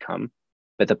better outcome.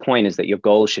 But the point is that your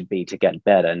goal should be to get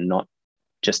better, not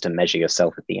just to measure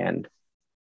yourself at the end.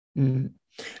 And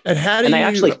how do you I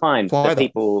actually find that that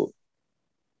people,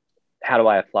 how do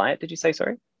I apply it? Did you say,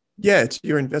 sorry? Yeah, it's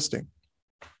your investing.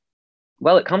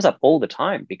 Well, it comes up all the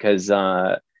time because,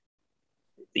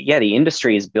 the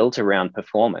industry is built around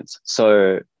performance.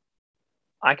 So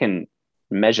I can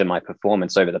measure my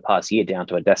performance over the past year down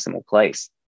to a decimal place.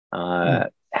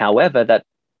 However, that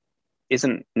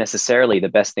isn't necessarily the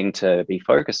best thing to be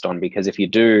focused on, because if you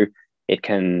do, it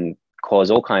can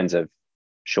cause all kinds of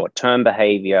short-term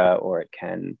behavior, or it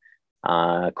can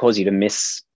cause you to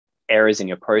miss errors in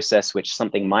your process, which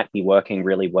something might be working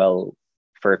really well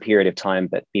for a period of time,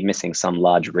 but be missing some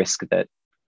large risk that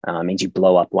means you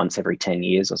blow up once every 10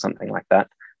 years or something like that.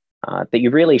 That you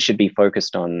really should be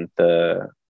focused on the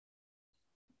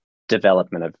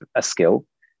development of a skill.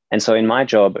 And so in my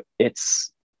job,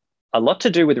 it's a lot to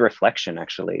do with reflection,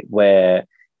 actually, where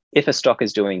if a stock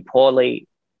is doing poorly,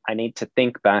 I need to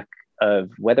think back of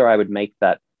whether I would make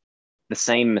the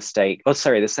same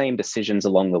decisions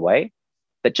along the way.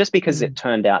 That just because it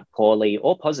turned out poorly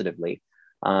or positively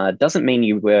doesn't mean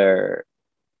you were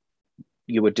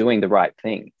doing the right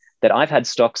thing. That I've had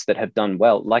stocks that have done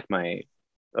well, like my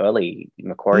early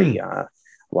Macquarie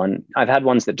one. I've had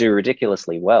ones that do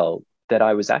ridiculously well that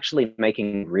I was actually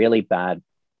making really bad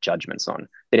judgments on.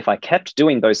 That if I kept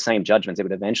doing those same judgments, it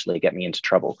would eventually get me into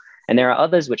trouble. And there are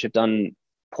others which have done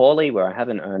poorly where I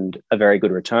haven't earned a very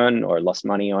good return or lost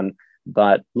money on.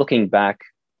 But looking back,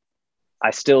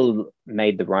 I still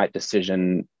made the right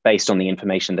decision based on the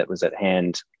information that was at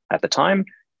hand at the time.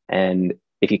 And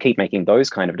if you keep making those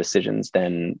kind of decisions,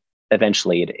 then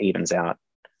eventually it evens out.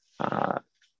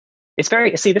 This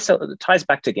ties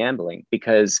back to gambling,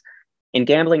 because in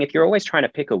gambling, if you're always trying to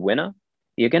pick a winner,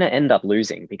 you're going to end up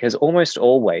losing, because almost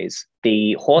always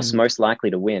the horse most likely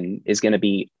to win is going to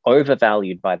be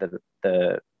overvalued by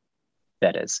the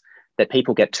bettors, that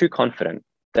people get too confident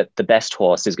that the best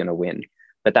horse is going to win.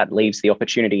 But that leaves the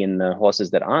opportunity in the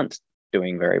horses that aren't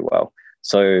doing very well.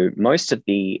 So most of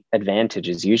the advantage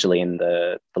is usually in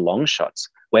the long shots,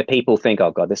 where people think,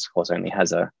 oh God, this horse only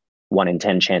has a 1 in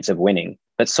 10 chance of winning.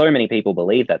 But so many people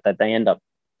believe that they end up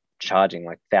charging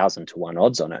like 1,000 to 1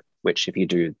 odds on it, which if you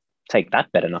do take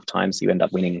that bet enough times, you end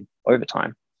up winning over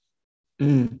time.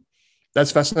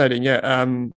 That's fascinating. Yeah.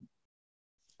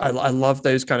 I love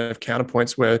those kind of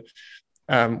counterpoints where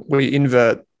we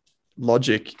invert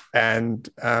logic, and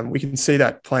we can see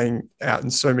that playing out in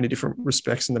so many different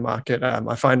respects in the market.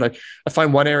 I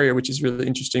find one area which is really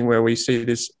interesting where we see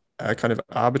this kind of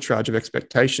arbitrage of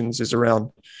expectations is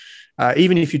around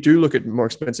even if you do look at more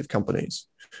expensive companies,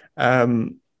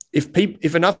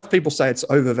 if enough people say it's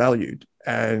overvalued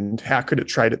and how could it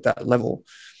trade at that level,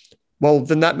 well,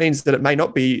 then that means that it may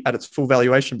not be at its full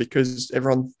valuation because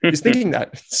everyone is thinking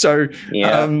that. So,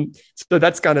 so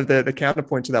that's kind of the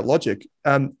counterpoint to that logic.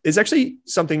 Is actually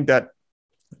something that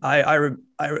I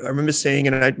remember seeing,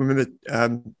 and I remember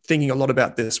thinking a lot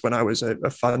about this when I was a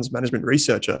funds management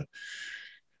researcher.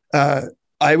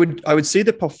 I would see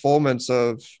the performance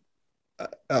of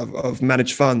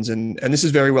managed funds, and this is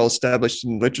very well established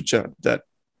in literature, that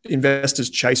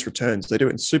investors chase returns. They do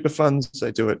it in super funds.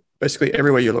 They do it basically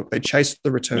everywhere you look. They chase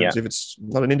the returns. Yeah. If it's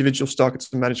not an individual stock,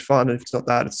 it's a managed fund. And if it's not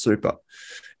that, it's super.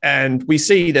 And we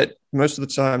see that most of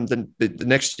the time, the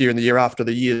next year and the year after,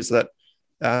 the years that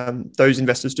those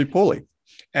investors do poorly.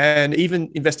 And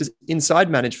even investors inside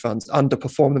managed funds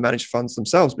underperform the managed funds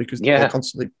themselves because they're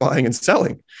constantly buying and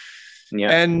selling.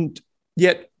 Yeah. And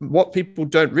yet what people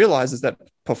don't realize is that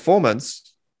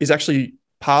performance is actually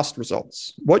past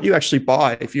results. What you actually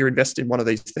buy if you invest in one of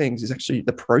these things is actually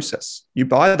the process. You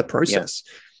buy the process.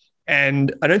 Yeah.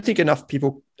 And I don't think enough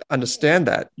people understand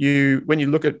that. When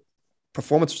you look at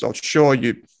performance results, sure,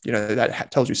 you know that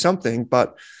tells you something,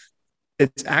 but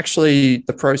it's actually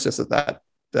the process that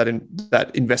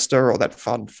investor or that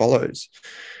fund follows.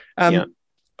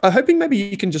 I'm hoping maybe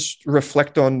you can just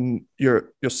reflect on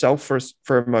yourself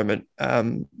for a moment.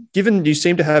 Given you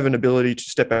seem to have an ability to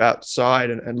step outside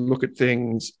and look at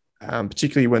things,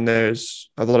 particularly when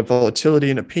there's a lot of volatility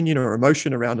and opinion or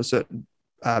emotion around a certain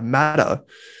matter,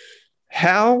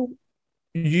 how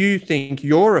you think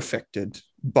you're affected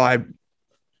by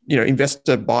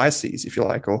investor biases, if you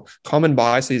like, or common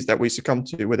biases that we succumb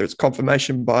to, whether it's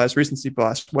confirmation bias, recency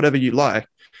bias, whatever you like,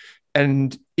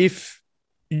 and if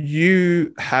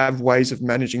you have ways of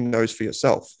managing those for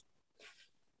yourself.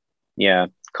 Yeah,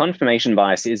 confirmation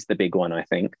bias is the big one. I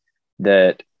think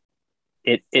that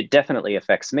it definitely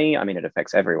affects me. I mean, it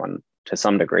affects everyone to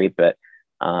some degree, but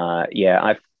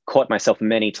I've caught myself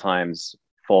many times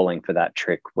falling for that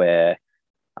trick where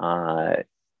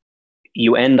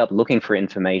you end up looking for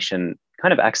information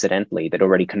kind of accidentally that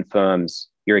already confirms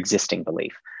your existing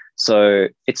belief. So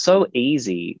it's so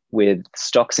easy with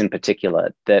stocks in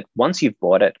particular that once you've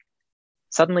bought it,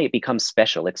 suddenly it becomes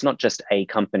special. It's not just a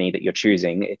company that you're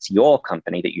choosing, it's your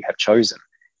company that you have chosen.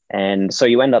 And so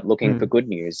you end up looking for good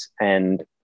news, and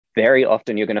very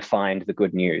often you're going to find the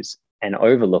good news. and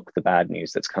overlook the bad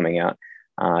news that's coming out.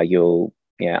 You'll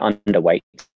underweight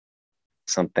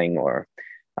something, or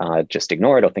just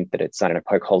ignore it, or think that it's, I don't know,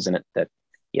 poke holes in it, that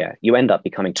you end up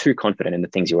becoming too confident in the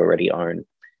things you already own.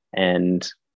 And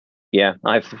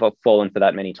I've fallen for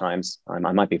that many times. I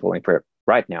might be falling for it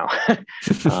right now.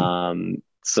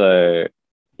 So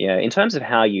in terms of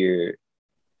how you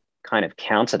kind of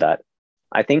counter that,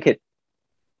 I think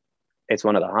it's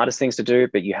one of the hardest things to do,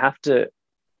 but you have to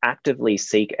actively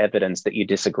seek evidence that you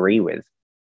disagree with,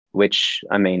 which,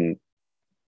 I mean,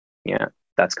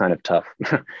 that's kind of tough.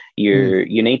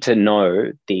 You need to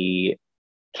know the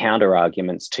counter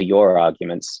arguments to your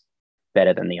arguments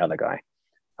better than the other guy.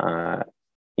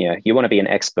 You want to be an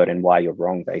expert in why you're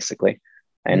wrong, basically,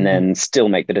 and then still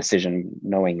make the decision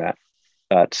knowing that.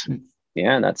 But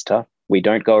that's tough. We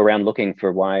don't go around looking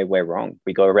for why we're wrong.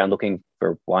 We go around looking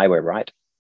for why we're right.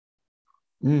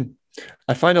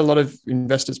 I find a lot of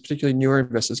investors, particularly newer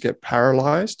investors, get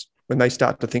paralyzed when they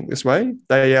start to think this way.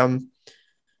 They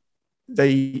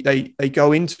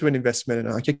go into an investment and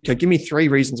are like, okay, give me 3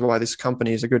 reasons why this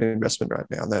company is a good investment right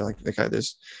now. And they're like, okay,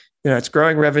 there's, it's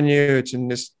growing revenue, it's in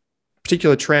this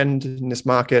particular trend in this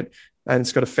market, and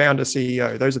it's got a founder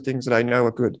CEO. Those are things that I know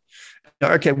are good.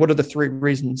 Now, okay, what are the 3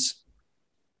 reasons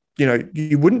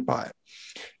you wouldn't buy it?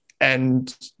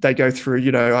 And they go through,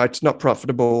 it's not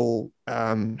profitable.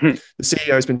 The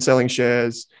CEO has been selling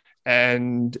shares,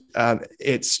 and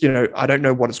it's, I don't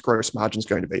know what its gross margin is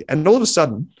going to be. And all of a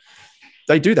sudden,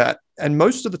 they do that. And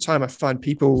most of the time, I find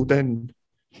people then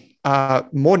are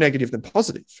more negative than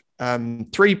positive.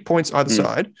 3 points either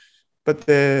side, but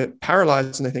they're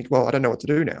paralyzed and they think, well, I don't know what to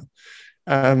do now.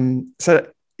 I mean,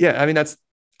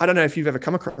 I don't know if you've ever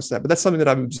come across that, but that's something that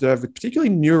I've observed with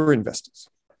particularly newer investors.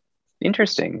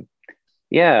 Interesting.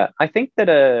 Yeah, I think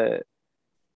that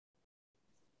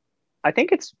I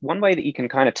think it's one way that you can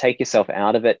kind of take yourself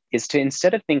out of it is to,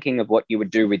 instead of thinking of what you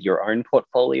would do with your own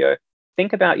portfolio,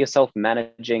 think about yourself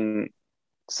managing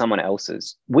someone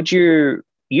else's.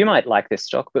 You might like this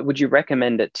stock, but would you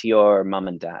recommend it to your mum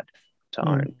and dad to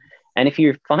own? And if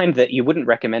you find that you wouldn't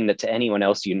recommend it to anyone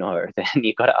else then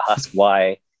you've got to ask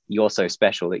why you're so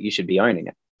special that you should be owning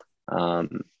it.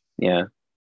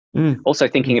 Also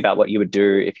thinking about what you would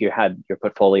do if you had your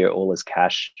portfolio all as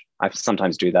cash. I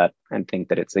sometimes do that and think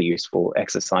that it's a useful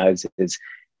exercise, is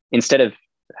instead of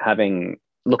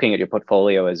looking at your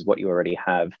portfolio as what you already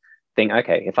have, think,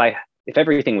 okay, if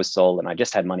everything was sold and I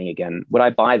just had money again, would I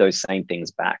buy those same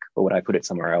things back, or would I put it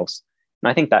somewhere else? And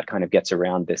I think that kind of gets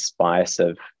around this bias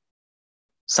of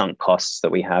sunk costs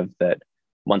that we have, that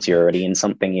once you're already in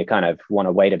something, you kind of want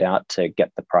to wait it out to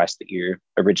get the price that you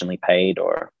originally paid,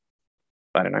 or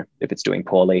I don't know, if it's doing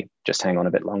poorly, just hang on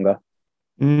a bit longer.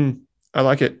 I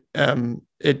like it.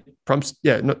 It prompts,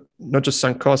 not just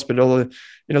sunk costs, but all the,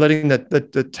 letting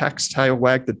the tax tail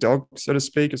wag the dog, so to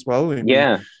speak, as well. We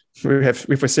have,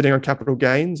 if we're sitting on capital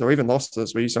gains or even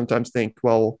losses, we sometimes think,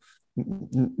 well,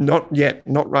 not yet,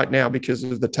 not right now because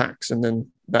of the tax, and then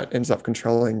that ends up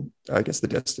controlling, I guess, the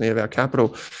destiny of our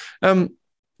capital.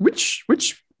 Which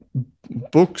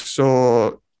books,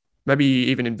 or maybe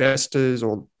even investors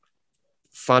or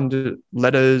funded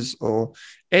letters or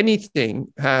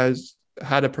anything, has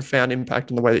had a profound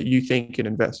impact on the way that you think and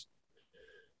invest?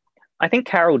 I think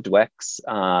Carol Dweck's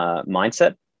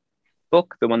mindset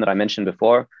book, the one that I mentioned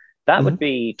before, that would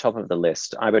be top of the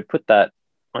list. I would put that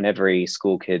on every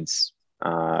school kid's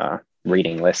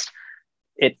reading list.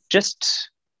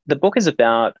 The book is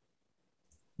about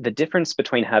the difference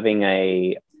between having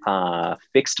a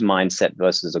fixed mindset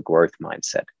versus a growth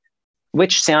mindset,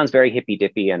 which sounds very hippy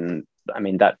dippy, and I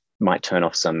mean, that might turn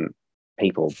off some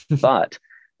people, but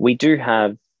we do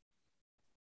have,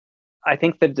 I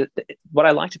think that what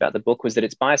I liked about the book was that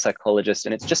it's by a psychologist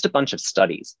and it's just a bunch of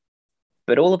studies,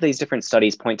 but all of these different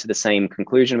studies point to the same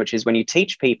conclusion, which is when you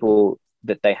teach people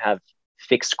that they have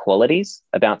fixed qualities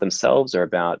about themselves or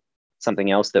about something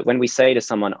else, that when we say to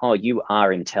someone, oh, you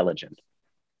are intelligent,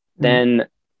 then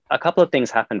a couple of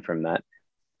things happen from that.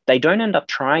 They don't end up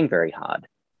trying very hard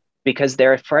because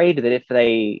they're afraid that if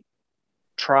they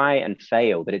try and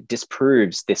fail, that it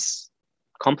disproves this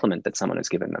compliment that someone has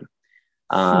given them.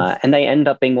 And they end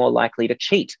up being more likely to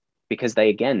cheat because they,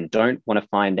 again, don't want to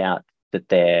find out that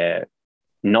they're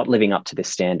not living up to this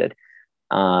standard.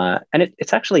 And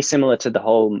it's actually similar to the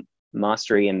whole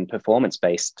mastery and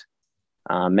performance-based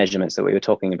measurements that we were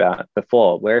talking about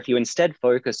before, where if you instead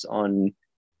focus on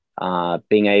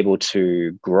being able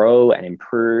to grow and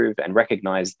improve and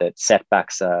recognize that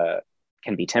setbacks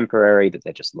can be temporary, that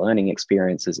they're just learning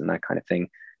experiences and that kind of thing,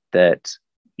 that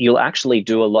you'll actually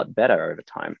do a lot better over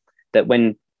time. That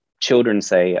when children,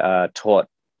 say, are taught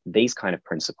these kind of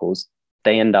principles,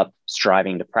 they end up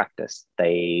striving to practice.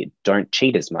 They don't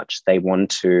cheat as much. They want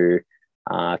to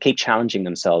keep challenging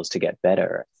themselves to get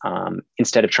better,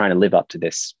 instead of trying to live up to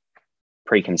this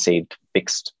preconceived,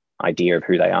 fixed idea of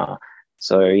who they are.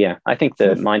 So yeah, I think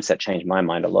the mindset changed my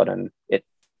mind a lot, and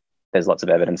there's lots of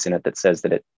evidence in it that says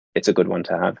that it's a good one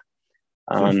to have.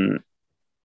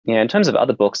 In terms of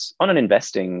other books on an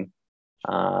investing,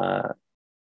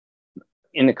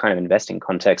 in the kind of investing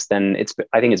context, then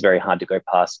I think it's very hard to go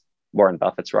past Warren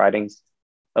Buffett's writings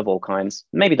of all kinds.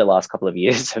 Maybe the last couple of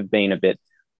years have been a bit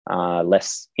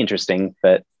less interesting,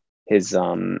 but his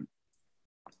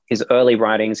early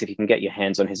writings, if you can get your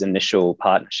hands on his initial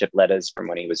partnership letters from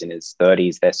when he was in his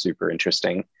 30s, they're super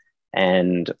interesting.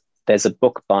 And there's a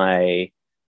book by,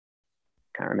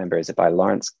 can't remember, is it by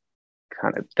Lawrence?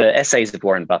 Kind of the Essays of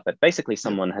Warren Buffett. Basically,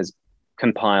 someone has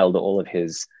compiled all of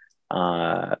his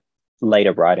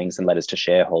later writings and letters to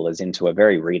shareholders into a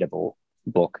very readable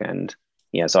book. And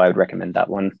yeah, so I would recommend that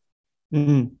one.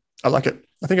 I like it.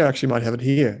 I think I actually might have it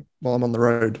here while I'm on the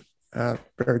road.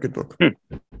 Very good book.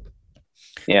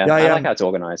 Yeah, I like how it's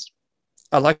organized.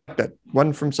 I like that.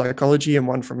 One from psychology and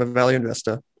one from a value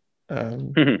investor.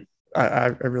 I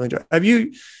really enjoy it. Have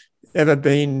you ever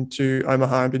been to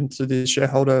Omaha and been to the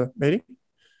shareholder meeting?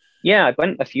 Yeah, I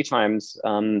went a few times.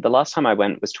 The last time I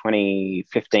went was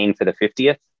 2015 for the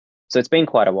 50th. So it's been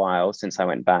quite a while since I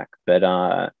went back. But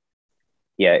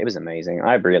yeah, it was amazing.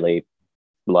 I really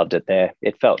loved it there.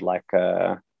 It felt like,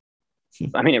 it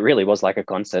really was like a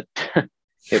concert.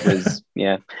 It was,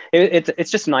 yeah.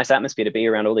 It's just a nice atmosphere to be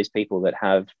around all these people that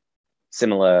have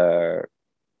similar,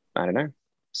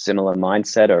 similar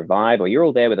mindset or vibe, or you're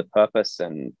all there with a purpose.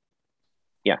 And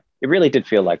yeah, it really did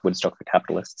feel like Woodstock for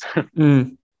capitalists.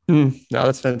 No,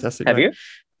 that's fantastic. Have you?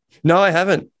 No, I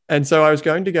haven't. And so I was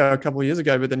going to go a couple of years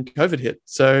ago, but then COVID hit.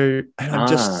 So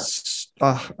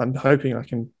I'm hoping I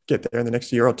can get there in the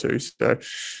next year or two. So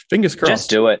fingers crossed. Just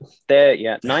do it. There,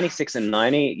 yeah, 96 and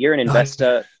 90. You're an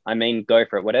investor. Go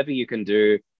for it. Whatever you can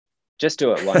do, just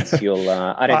do it once. I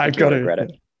don't think you'll regret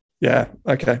it. Yeah.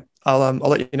 Okay. I'll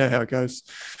let you know how it goes.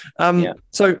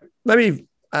 So maybe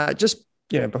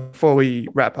before we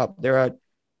wrap up, there are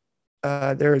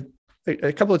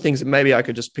a couple of things that maybe I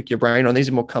could just pick your brain on. These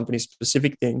are more company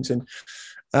specific things. And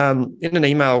in an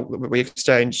email we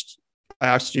exchanged, I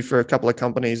asked you for a couple of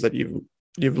companies that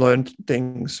you've learned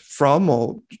things from,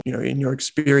 or in your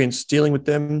experience dealing with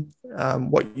them,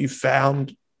 what you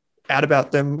found out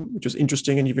about them, which was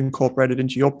interesting, and you've incorporated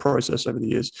into your process over the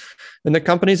years. And the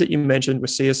companies that you mentioned were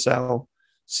CSL,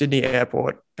 Sydney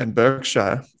Airport, and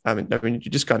Berkshire. I mean, you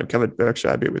just kind of covered Berkshire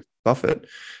a bit with Buffett.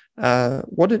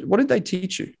 What did they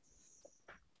teach you?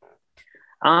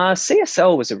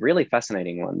 CSL was a really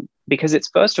fascinating one because it's,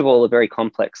 first of all, a very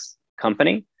complex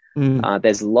company.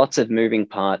 There's lots of moving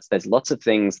parts. There's lots of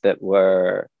things that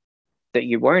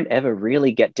you won't ever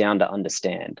really get down to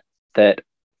understand.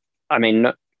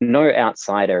 No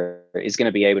outsider is going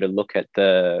to be able to look at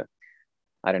the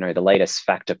latest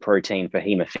factor protein for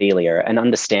hemophilia and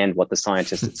understand what the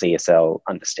scientists at CSL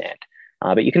understand.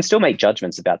 But you can still make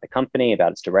judgments about the company,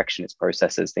 about its direction, its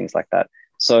processes, things like that.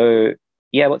 So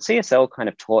yeah, what CSL kind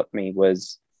of taught me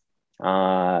was,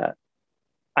 I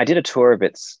did a tour of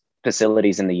its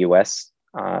facilities in the US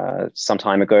some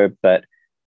time ago, but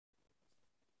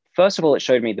first of all, it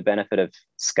showed me the benefit of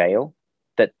scale,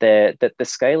 that the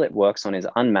scale it works on is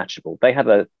unmatchable. They have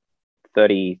a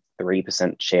 33%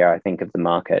 share, I think, of the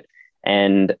market.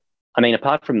 And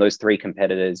apart from those three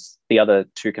competitors, the other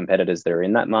two competitors that are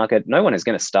in that market, no one is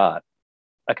going to start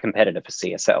a competitor for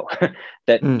CSL.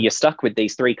 You're stuck with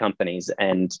these three companies,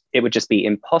 and it would just be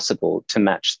impossible to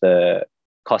match the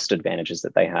cost advantages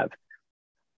that they have.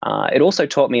 It also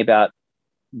taught me about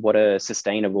what a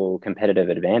sustainable competitive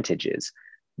advantage is,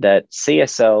 that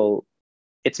CSL,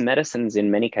 its medicines in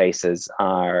many cases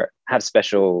have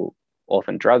special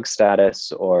orphan drug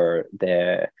status, or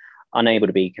they're unable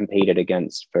to be competed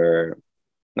against for,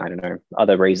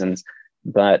 other reasons.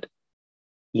 But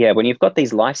yeah, when you've got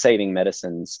these life-saving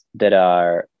medicines that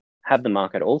have the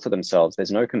market all to themselves,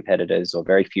 there's no competitors or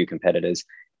very few competitors,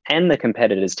 and the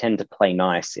competitors tend to play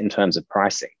nice in terms of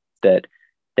pricing, that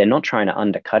they're not trying to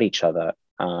undercut each other,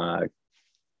 the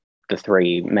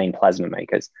three main plasma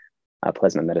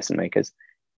medicine makers,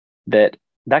 that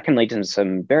can lead to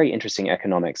some very interesting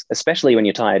economics, especially when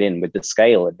you tie it in with the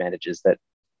scale advantages that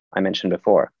I mentioned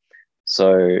before.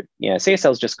 So yeah,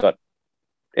 CSL's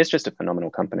it's just a phenomenal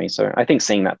company. So I think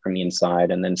seeing that from the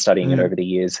inside and then studying it over the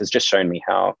years has just shown me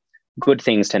how good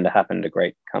things tend to happen to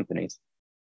great companies.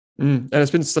 And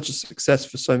it's been such a success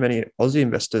for so many Aussie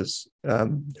investors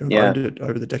who've owned it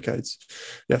over the decades.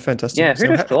 Yeah, fantastic. Yeah, who'd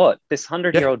have thought this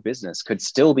 100-year-old business could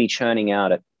still be churning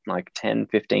out at like 10,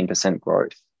 15%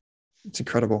 growth? It's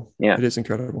incredible. Yeah. It is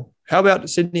incredible. How about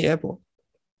Sydney Airport?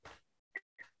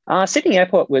 Sydney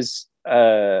Airport was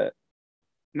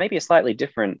maybe a slightly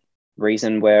different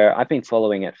reason, where I've been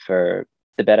following it for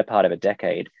the better part of a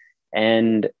decade.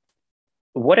 And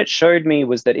what it showed me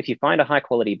was that if you find a high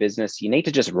quality business, you need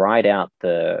to just ride out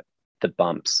the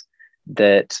bumps.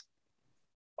 That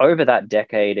over that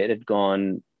decade, it had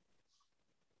gone,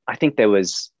 I think there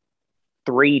was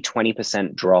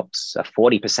 20% drops, a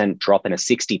 40% drop, and a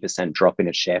 60% drop in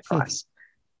its share price.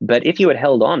 But if you had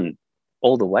held on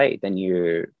all the way, then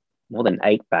you more than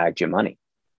 8-bagged your money.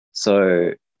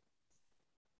 So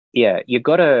yeah, you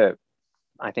got to,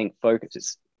 I think,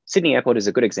 focus. Sydney Airport is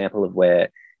a good example of where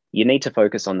you need to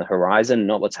focus on the horizon,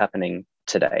 not what's happening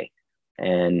today.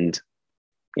 And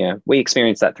yeah, we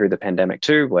experienced that through the pandemic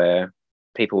too, where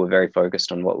people were very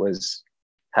focused on what was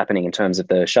happening in terms of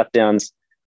the shutdowns.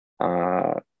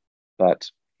 But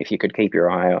if you could keep your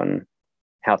eye on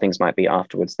how things might be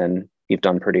afterwards, then you've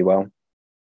done pretty well.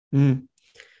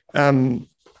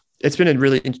 It's been a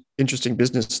really interesting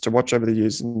business to watch over the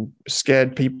years, and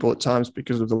scared people at times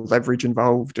because of the leverage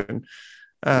involved and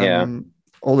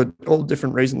all the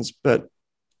different reasons. But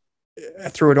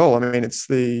through it all, I mean, it's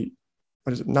the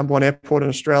number one airport in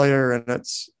Australia, and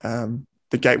it's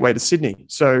the gateway to Sydney.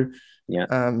 So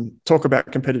talk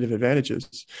about competitive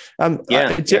advantages.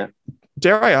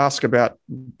 Dare I ask about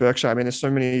Berkshire? I mean, there's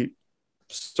so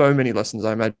many lessons,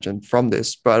 I imagine, from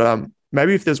this, but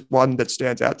maybe if there's one that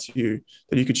stands out to you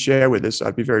that you could share with us,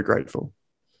 I'd be very grateful.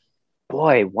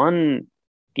 Boy,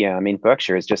 I mean,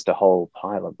 Berkshire is just a whole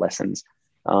pile of lessons.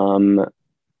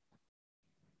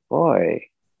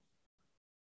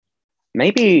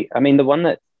 Maybe, I mean, the one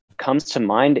that comes to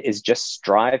mind is just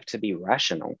strive to be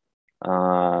rational.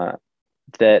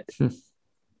 That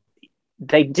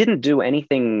they didn't do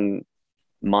anything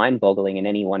mind-boggling in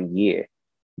any one year,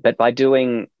 but by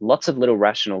doing lots of little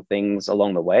rational things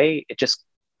along the way, it just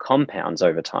compounds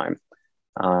over time.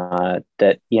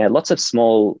 Lots of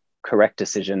small correct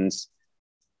decisions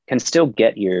can still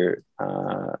get you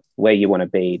where you want to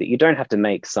be, that you don't have to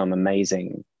make some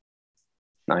amazing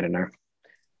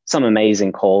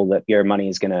call that your money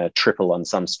is going to triple on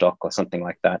some stock or something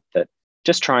like that. That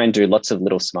just try and do lots of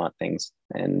little smart things,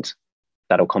 and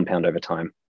that'll compound over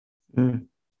time. 1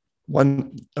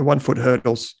 foot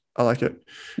hurdles. I like it.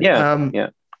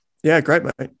 Yeah, great,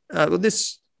 mate. Well,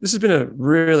 this has been a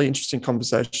really interesting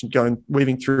conversation,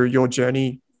 weaving through your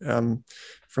journey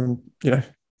from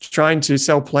trying to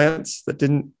sell plants that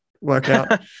didn't work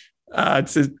out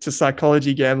to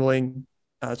psychology, gambling,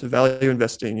 to value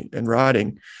investing and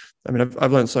writing. I mean,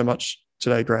 I've learned so much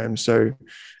today, Graham. So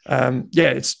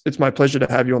it's my pleasure to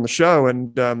have you on the show.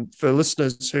 And for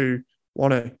listeners who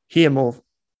want to hear more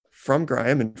from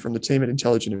Graham and from the team at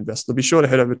Intelligent Investor, be sure to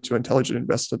head over to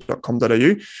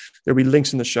intelligentinvestor.com.au. There'll be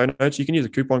links in the show notes. You can use the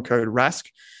coupon code RASK,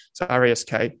 so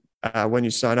RASK. When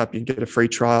you sign up, you can get a free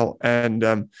trial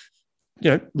and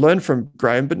learn from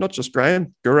Graham, but not just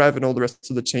Graham, Gaurav and all the rest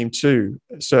of the team too.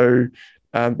 So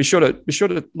be sure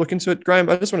to look into it. Graham,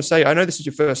 I just want to say, I know this is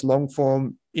your first long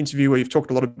form interview where you've talked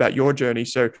a lot about your journey.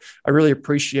 So I really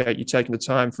appreciate you taking the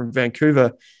time from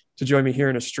Vancouver to join me here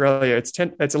in Australia. It's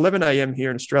 11 a.m. here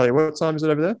in Australia. What time is it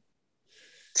over there?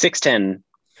 6:10.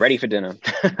 Ready for dinner.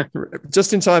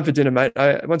 Just in time for dinner, mate.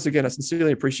 Once again, I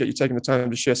sincerely appreciate you taking the time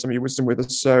to share some of your wisdom with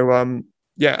us. So I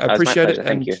appreciate it.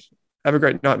 Thank you. Have a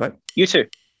great night, mate. You too.